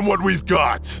show them what we've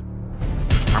got.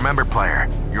 Remember, player,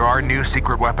 you're our new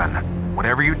secret weapon.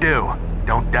 Whatever you do,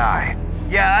 don't die.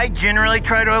 Yeah, I generally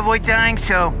try to avoid dying,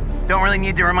 so don't really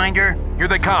need the reminder. Here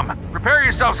they come. Prepare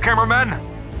yourselves, cameramen.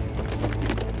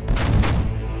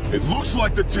 It looks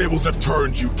like the tables have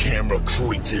turned, you camera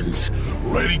cretins.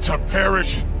 Ready to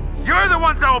perish? You're the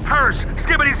ones that will perish,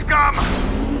 Skibidi scum!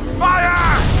 Fire!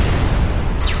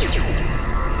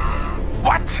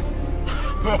 What?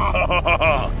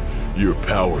 Your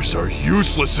powers are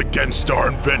useless against our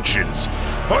inventions.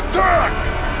 Attack!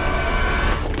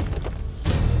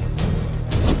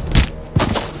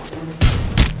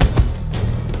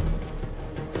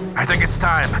 I think it's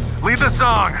time. Lead the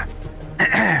song.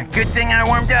 Good thing I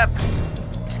warmed up.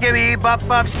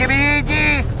 Skibidibop,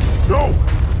 skibidi. No!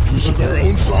 Using our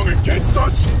own song against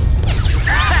us?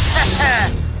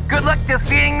 Good luck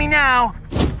defeating me now.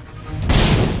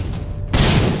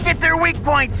 Get their weak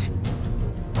points.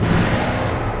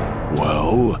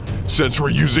 Well, since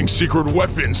we're using secret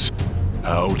weapons,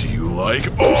 how do you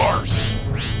like ours?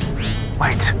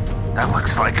 Wait, that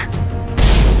looks like...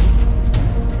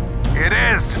 It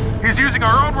is! He's using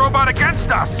our own robot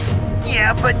against us!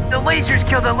 Yeah, but the lasers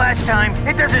killed it last time.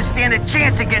 It doesn't stand a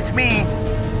chance against me.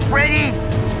 Ready?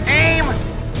 Aim!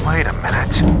 Wait a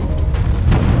minute.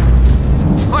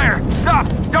 Claire, stop!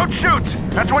 Don't shoot!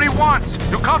 That's what he wants!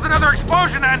 You'll cause another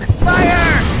explosion and...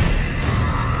 Fire!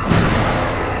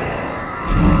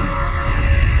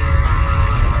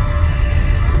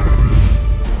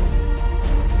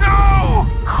 No!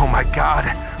 Oh my god,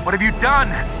 what have you done?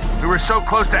 We were so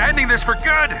close to ending this for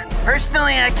good!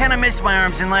 Personally, I kinda miss my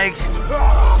arms and legs.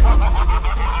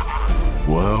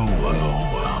 Well.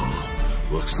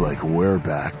 Looks like we're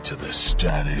back to the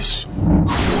status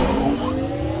quo.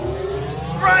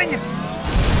 Run!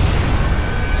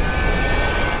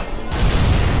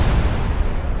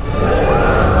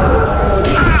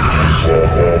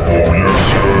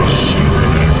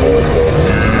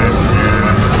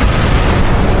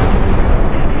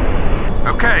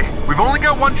 Okay, we've only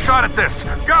got one shot at this.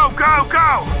 Go, go,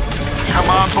 go! Come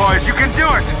on, boys, you can do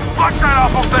it! Flush that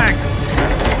awful thing!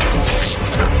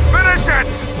 Finish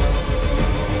it!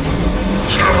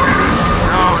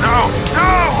 No!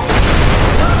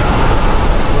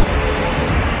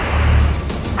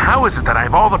 How is it that I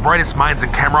have all the brightest minds in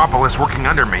Cameropolis working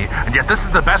under me, and yet this is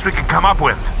the best we can come up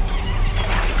with?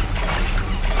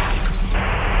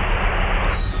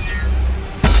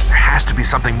 There has to be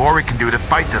something more we can do to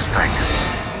fight this thing.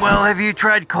 Well, have you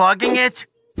tried clogging it?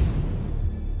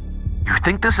 You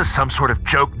think this is some sort of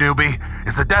joke, newbie?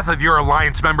 Is the death of your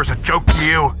Alliance members a joke to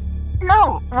you?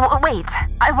 No, wait.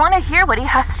 I want to hear what he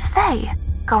has to say.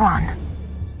 Go on.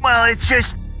 Well, it's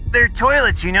just, they're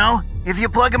toilets, you know? If you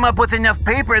plug them up with enough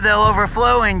paper, they'll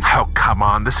overflow and... Oh, come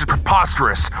on, this is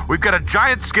preposterous. We've got a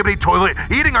giant skibidi toilet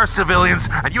eating our civilians,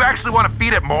 and you actually want to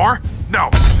feed it more? No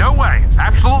way,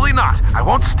 absolutely not. I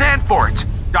won't stand for it.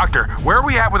 Doctor, where are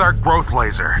we at with our growth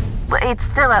laser? It's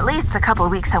still at least a couple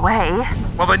weeks away.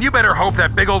 Well, then you better hope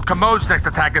that big old commod's next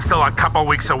attack is still a couple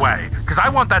weeks away. Because I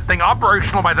want that thing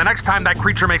operational by the next time that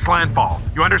creature makes landfall.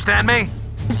 You understand me?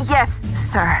 Yes,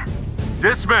 sir.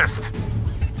 Dismissed.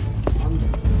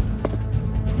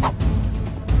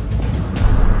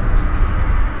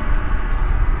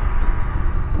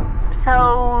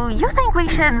 So, you think we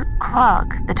should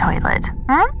clog the toilet?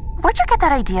 Where'd you get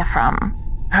that idea from?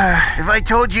 If I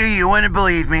told you, you wouldn't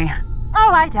believe me.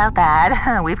 Oh, I doubt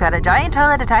that. We've got a giant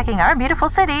toilet attacking our beautiful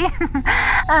city.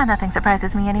 Nothing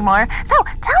surprises me anymore. So,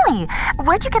 tell me,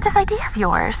 where'd you get this idea of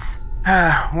yours?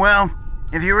 Well,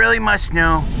 if you really must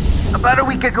know, about a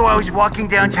week ago I was walking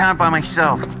downtown by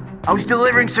myself. I was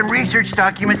delivering some research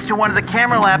documents to one of the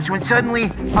camera labs when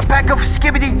suddenly a pack of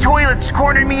Skibidi toilets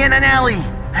cornered me in an alley.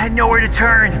 I had nowhere to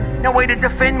turn, no way to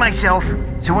defend myself.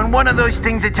 So when one of those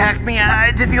things attacked me,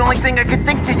 I did the only thing I could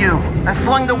think to do. I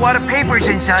flung the wad of papers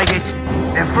inside it.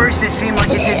 At first it seemed like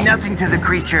it did nothing to the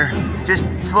creature, just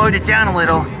slowed it down a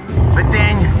little. But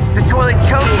then, the toilet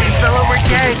choked and fell over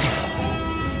dead.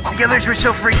 The others were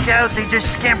so freaked out, they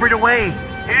just scampered away.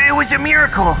 It was a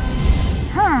miracle.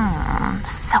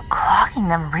 So clogging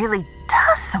them really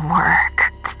does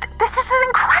work. This is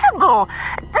incredible.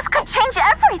 This could change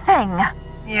everything.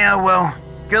 Yeah, well,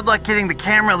 good luck getting the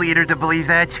camera leader to believe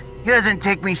that. He doesn't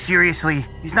take me seriously.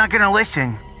 He's not gonna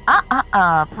listen.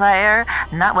 Player.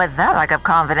 Not with that lack of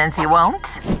confidence, he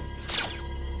won't.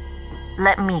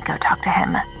 Let me go talk to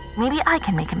him. Maybe I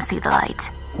can make him see the light.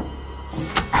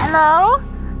 Hello?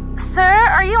 Sir,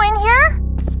 are you in here?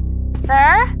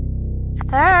 Sir?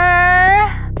 Sir?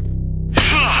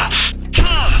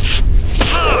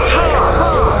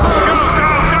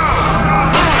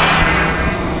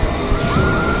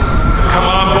 Come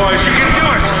on, boys, you can do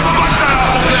it! Flush that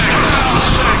awful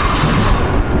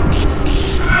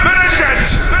Finish it!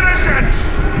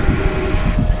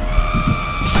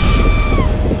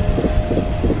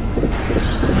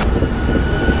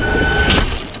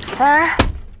 Sir?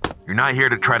 You're not here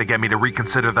to try to get me to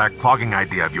reconsider that clogging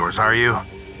idea of yours, are you?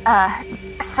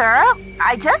 Sir,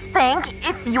 I just think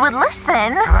if you would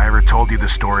listen... Have I ever told you the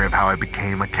story of how I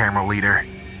became a camera leader?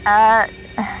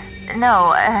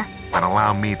 No, then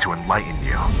allow me to enlighten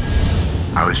you.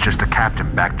 I was just a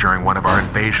captain back during one of our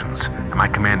invasions, and my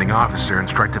commanding officer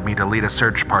instructed me to lead a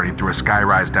search party through a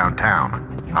skyrise downtown.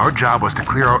 Our job was to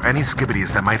clear out any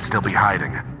Skibidis that might still be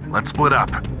hiding. Let's split up.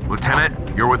 Lieutenant,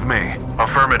 you're with me.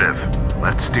 Affirmative.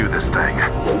 Let's do this thing.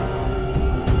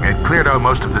 We had cleared out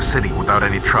most of the city without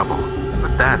any trouble,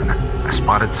 but then I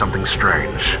spotted something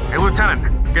strange. Hey,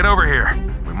 Lieutenant, get over here.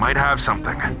 We might have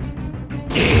something.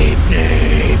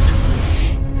 Nape.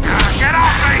 Get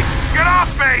off me! Get off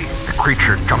me! The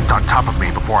creature jumped on top of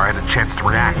me before I had a chance to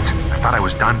react. I thought I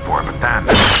was done for, but then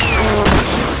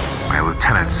my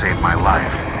lieutenant saved my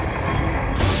life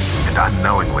and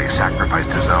unknowingly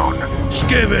sacrificed his own.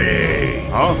 Skibidi!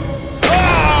 Huh?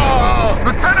 Oh!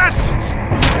 Lieutenant!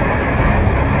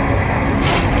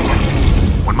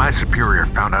 When my superior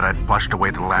found out I'd flushed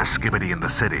away the last Skibidi in the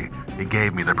city, he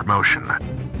gave me the promotion.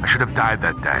 I should have died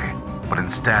that day, but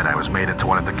instead I was made into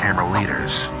one of the camera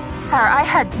leaders. Sir, I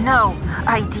had no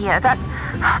idea.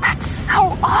 That's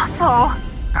so awful.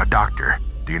 Now, Doctor,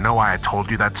 do you know why I told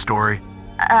you that story?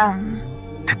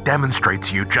 To demonstrate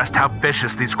to you just how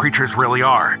vicious these creatures really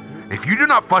are. If you do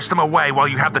not flush them away while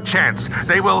you have the chance,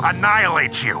 they will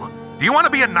annihilate you. Do you want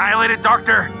to be annihilated,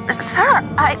 Doctor? Sir,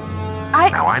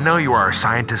 Now, I know you are a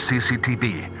scientist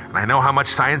CCTV, and I know how much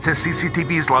scientists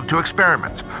CCTVs love to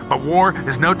experiment. But war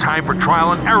is no time for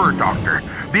trial and error, Doctor.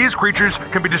 These creatures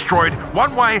can be destroyed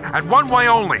one way and one way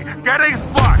only. Getting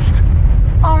flushed!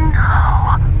 Oh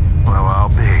no. Well, I'll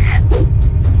be.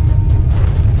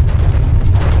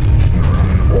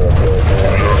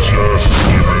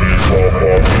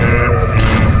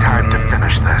 Time to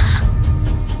finish this.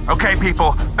 Okay,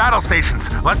 people, battle stations.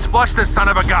 Let's flush this son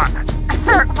of a gun.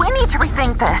 Sir, we need to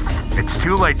rethink this. It's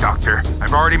too late, Doctor.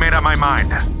 I've already made up my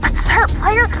mind. But sir,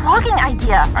 player's vlogging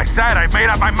idea. I said I've made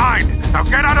up my mind. Now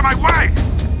get out of my way!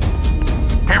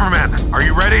 Cameraman, are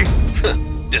you ready?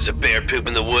 Does a bear poop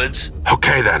in the woods?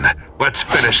 Okay then, let's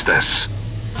finish this.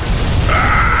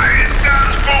 It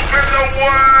does poop in the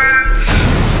woods!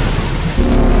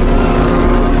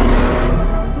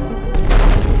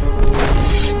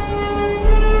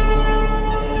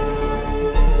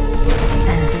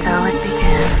 And so it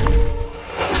begins.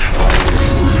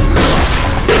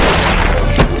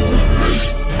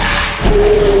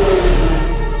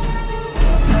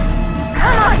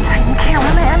 Come on, Titan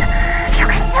Cameraman. You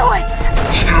can do it!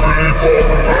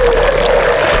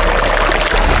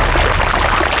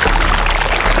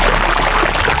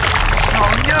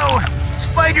 Oh no!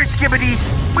 Spider Skibidis!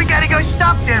 We gotta go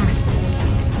stop them!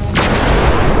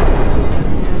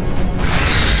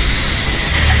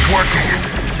 It's working.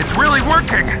 It's really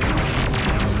working.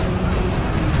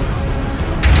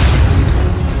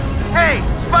 Hey,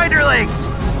 spider legs!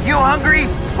 You hungry?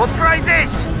 We'll try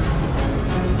this!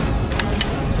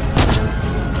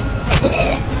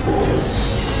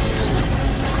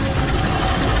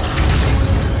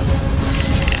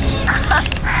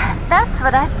 That's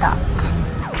what I thought.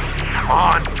 Come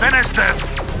on, finish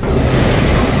this!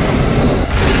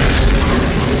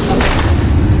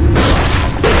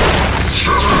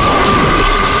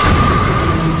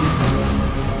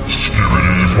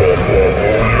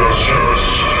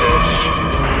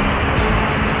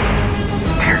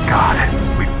 Dear God,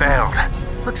 we failed.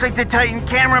 Looks like the Titan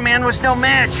Cameraman was no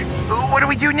match. What do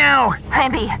we do now?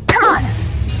 Plan B, come on!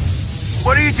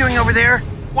 What are you doing over there?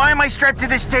 Why am I strapped to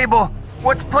this table?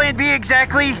 What's plan B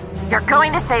exactly? You're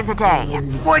going to save the day.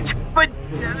 What? But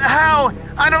how?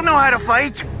 I don't know how to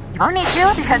fight. You won't need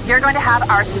to because you're going to have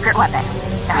our secret weapon.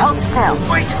 Now hold still.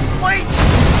 Wait!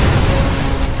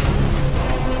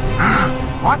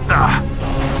 What the?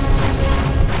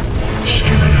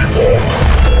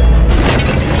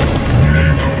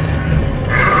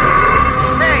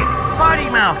 Hey, body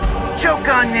mouth! Choke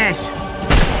on this!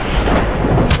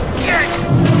 Yes!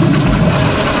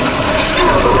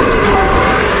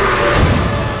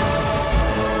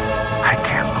 I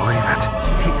can't believe it.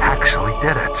 He actually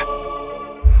did it.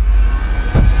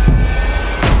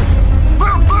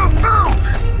 Boom, boom, boom!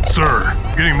 Sir,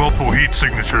 getting multiple heat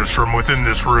signatures from within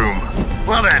this room.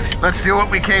 Well then, let's do what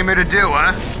we came here to do,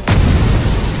 huh?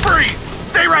 Freeze!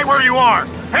 Stay right where you are!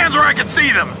 Hands where I can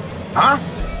see them! Huh?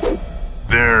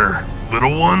 They're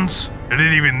little ones? I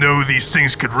didn't even know these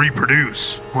things could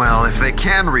reproduce. Well, if they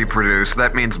can reproduce,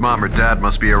 that means Mom or Dad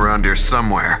must be around here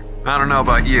somewhere. I don't know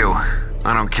about you.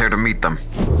 I don't care to meet them.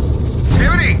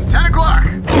 Skibidi, 10 o'clock!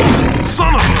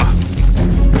 Son of a...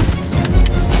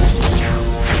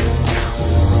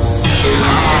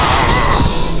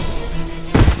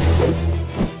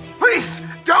 Please,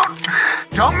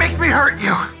 don't make me hurt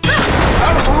you.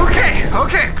 Oh,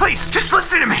 okay, please, just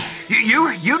listen to me.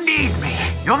 You need me.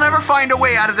 You'll never find a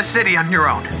way out of the city on your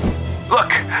own.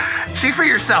 Look, see for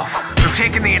yourself. We've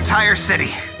taken the entire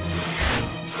city.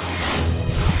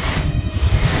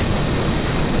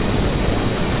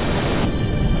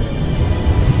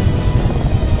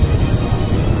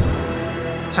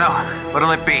 So,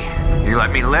 what'll it be? You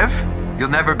let me live? You'll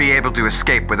never be able to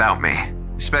escape without me.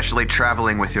 Especially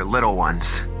traveling with your little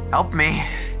ones. Help me,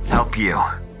 help you.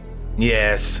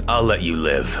 Yes, I'll let you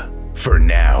live. For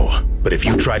now. But if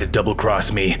you try to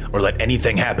double-cross me, or let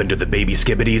anything happen to the baby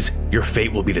Skibidis, your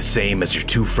fate will be the same as your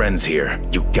two friends here.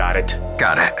 You got it?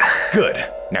 Got it. Good.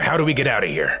 Now how do we get out of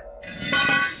here?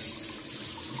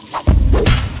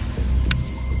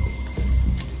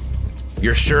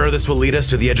 You're sure this will lead us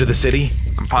to the edge of the city?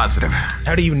 I'm positive.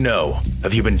 How do you know?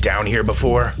 Have you been down here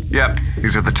before? Yep,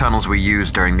 these are the tunnels we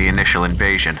used during the initial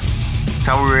invasion. It's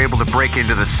how we were able to break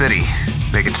into the city,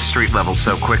 make it to street level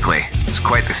so quickly. It's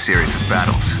quite the series of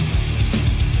battles.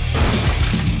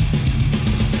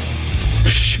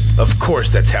 Psh, of course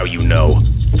that's how you know.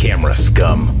 Camera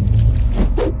scum.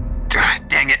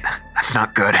 Dang it, that's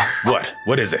not good. What?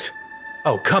 What is it?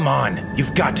 Oh, come on.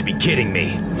 You've got to be kidding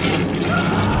me.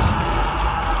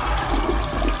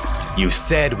 You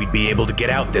said we'd be able to get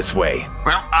out this way.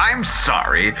 Well, I'm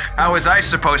sorry. How was I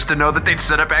supposed to know that they'd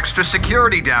set up extra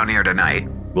security down here tonight?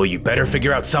 Well, you better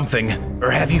figure out something, or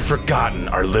have you forgotten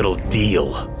our little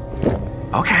deal?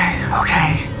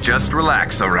 Okay. Just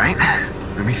relax, all right?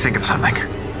 Let me think of something.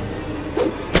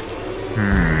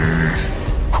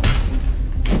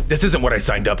 This isn't what I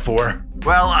signed up for.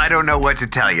 Well, I don't know what to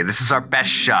tell you. This is our best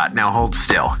shot. Now hold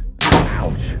still.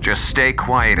 Ouch. Just stay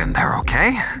quiet in there,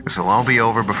 okay? This'll all be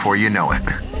over before you know it.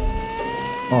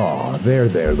 Aw, there,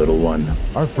 little one.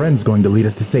 Our friend's going to lead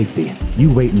us to safety.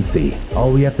 You wait and see.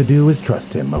 All we have to do is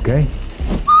trust him, okay?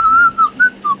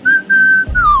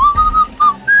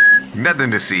 Nothing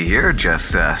to see here,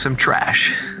 just some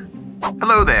trash.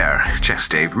 Hello there,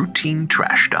 just a routine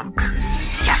trash dump.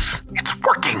 Yes, it's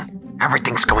working.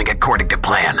 Everything's going according to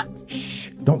plan.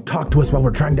 Don't talk to us while we're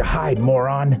trying to hide,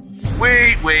 moron.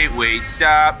 Wait.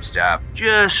 Stop.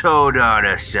 Just hold on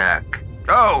a sec.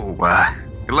 Oh,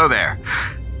 hello there.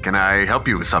 Can I help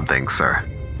you with something, sir?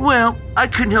 Well, I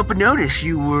couldn't help but notice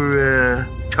you were,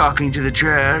 talking to the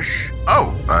trash.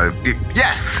 Oh,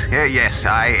 yes,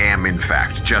 I am in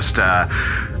fact. Just, a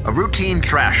routine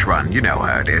trash run. You know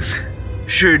how it is.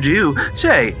 Sure do.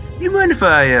 Say, you mind if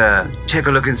I, take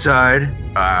a look inside?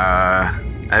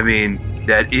 I mean,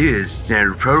 that is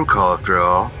standard protocol after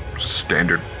all.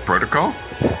 Standard protocol?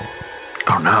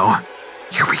 Oh no.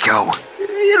 Here we go.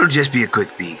 It'll just be a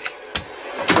quick peek.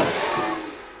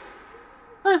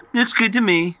 Looks good to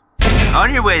me.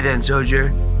 On your way then,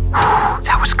 soldier.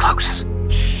 That was close.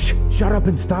 Shh. Shut up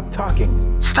and stop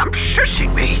talking. Stop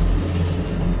shushing me.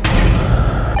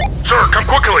 Sir, come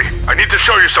quickly. I need to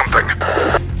show you something.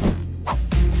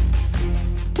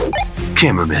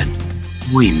 Cameraman,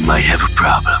 we might have a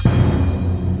problem.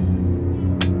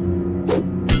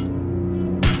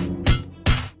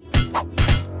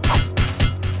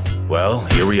 Well,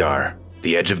 here we are.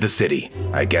 The edge of the city.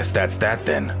 I guess that's that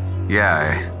then. Yeah,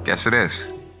 I guess it is.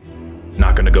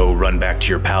 Not gonna go run back to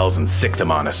your pals and sick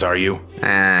them on us, are you?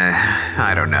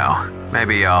 I don't know.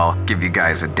 Maybe I'll give you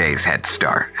guys a day's head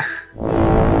start.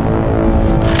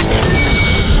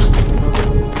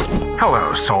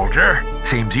 Hello, soldier.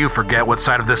 Seems you forget what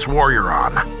side of this war you're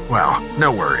on. Well,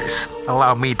 no worries.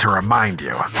 Allow me to remind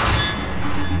you.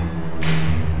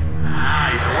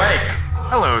 He's awake.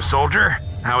 Hello, soldier.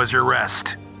 How was your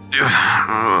rest?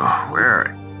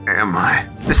 Where am I?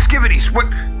 The Skibidis,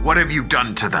 what have you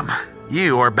done to them?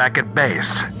 You are back at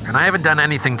base, and I haven't done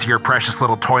anything to your precious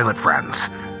little toilet friends.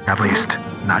 At least,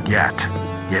 not yet.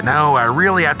 You know, I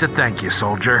really have to thank you,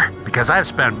 soldier, because I've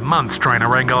spent months trying to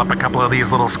wrangle up a couple of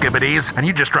these little Skibidis, and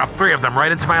you just dropped 3 of them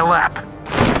right into my lap.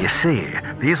 You see,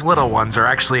 these little ones are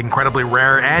actually incredibly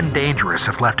rare and dangerous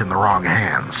if left in the wrong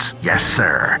hands. Yes,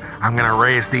 sir. I'm gonna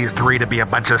raise these 3 to be a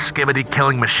bunch of Skibidi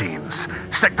killing machines.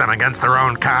 Sick them against their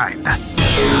own kind.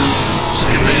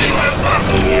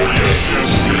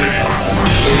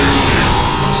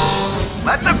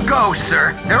 Let them go,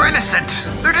 sir. They're innocent.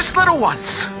 They're just little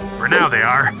ones. For now they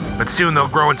are, but soon they'll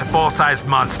grow into full-sized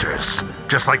monsters.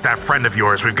 Just like that friend of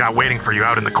yours we've got waiting for you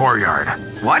out in the courtyard.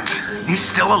 What? He's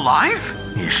still alive?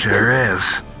 He sure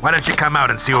is. Why don't you come out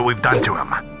and see what we've done to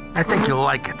him? I think you'll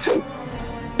like it.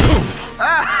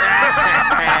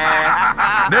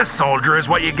 This, soldier, is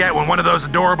what you get when one of those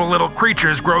adorable little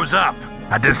creatures grows up.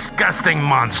 A disgusting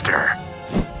monster.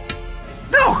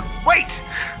 No, wait!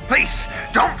 Please,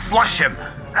 don't flush him.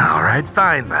 All right,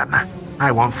 fine then.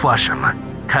 I won't flush him,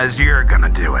 'cause you're gonna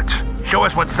do it. Show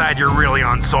us what side you're really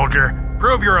on, soldier.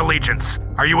 Prove your allegiance.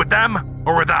 Are you with them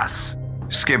or with us?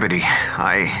 Skibidi,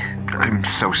 I'm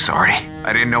so sorry.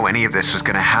 I didn't know any of this was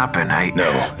gonna happen.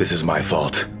 No, this is my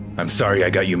fault. I'm sorry I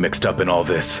got you mixed up in all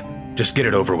this. Just get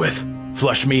it over with.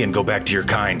 Flush me and go back to your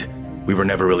kind. We were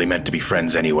never really meant to be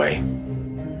friends anyway.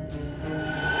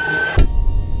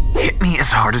 Hit me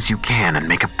as hard as you can and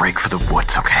make a break for the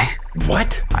woods, okay?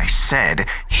 What? I said,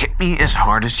 hit me as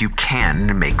hard as you can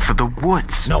and make for the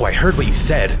woods. No, I heard what you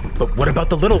said, but what about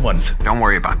the little ones? Don't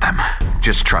worry about them.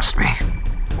 Just trust me.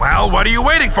 Well, what are you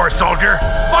waiting for, soldier?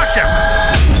 Flush him!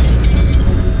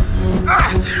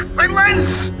 My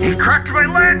lens! He cracked my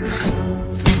lens!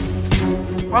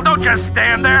 Well, don't just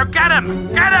stand there. Get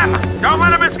him! Get him! Don't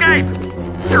let him escape!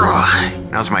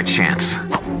 Now's my chance.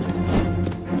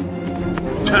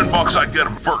 $10 I'd get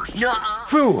him first.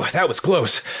 Phew, that was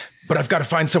close. But I've got to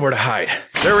find somewhere to hide.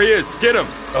 There he is. Get him.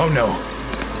 Oh no.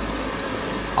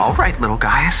 All right, little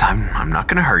guys. I'm not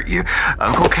gonna hurt you.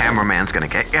 Uncle Cameraman's gonna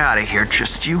get you out of here.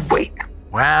 Just you wait.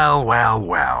 Well, well,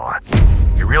 well.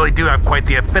 You really do have quite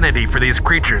the affinity for these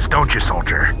creatures, don't you,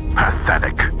 soldier?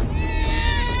 Pathetic.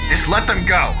 Just let them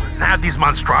go. Have these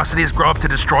monstrosities grow up to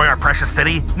destroy our precious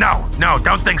city? No,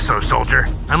 don't think so, soldier.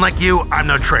 Unlike you, I'm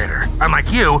no traitor.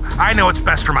 Unlike you, I know what's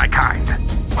best for my kind.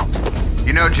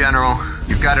 You know, General,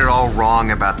 you've got it all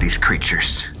wrong about these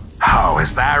creatures. Oh,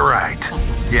 is that right?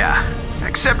 Yeah,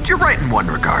 except you're right in one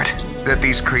regard. That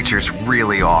these creatures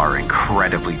really are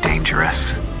incredibly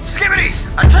dangerous. Skibidis,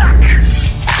 attack!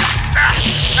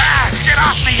 Get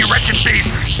off me, you wretched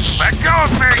beasts! Let go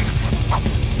of me!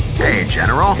 Hey,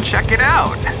 General, check it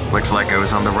out. Looks like I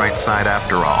was on the right side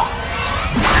after all.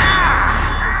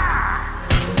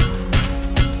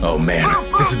 Oh man,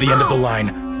 this is the end of the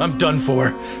line. I'm done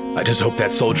for. I just hope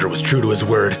that soldier was true to his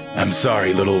word. I'm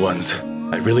sorry, little ones.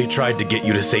 I really tried to get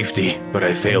you to safety, but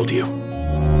I failed you.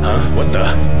 Huh? What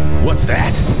the? What's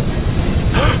that?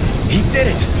 He did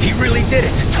it! He really did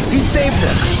it! He saved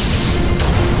them!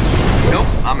 Nope,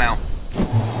 I'm out.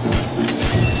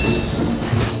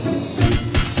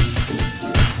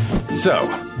 So,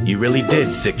 you really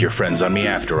did sick your friends on me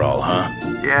after all, huh?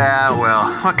 Yeah,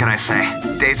 well, what can I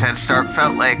say? Day's head start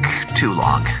felt like too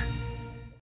long.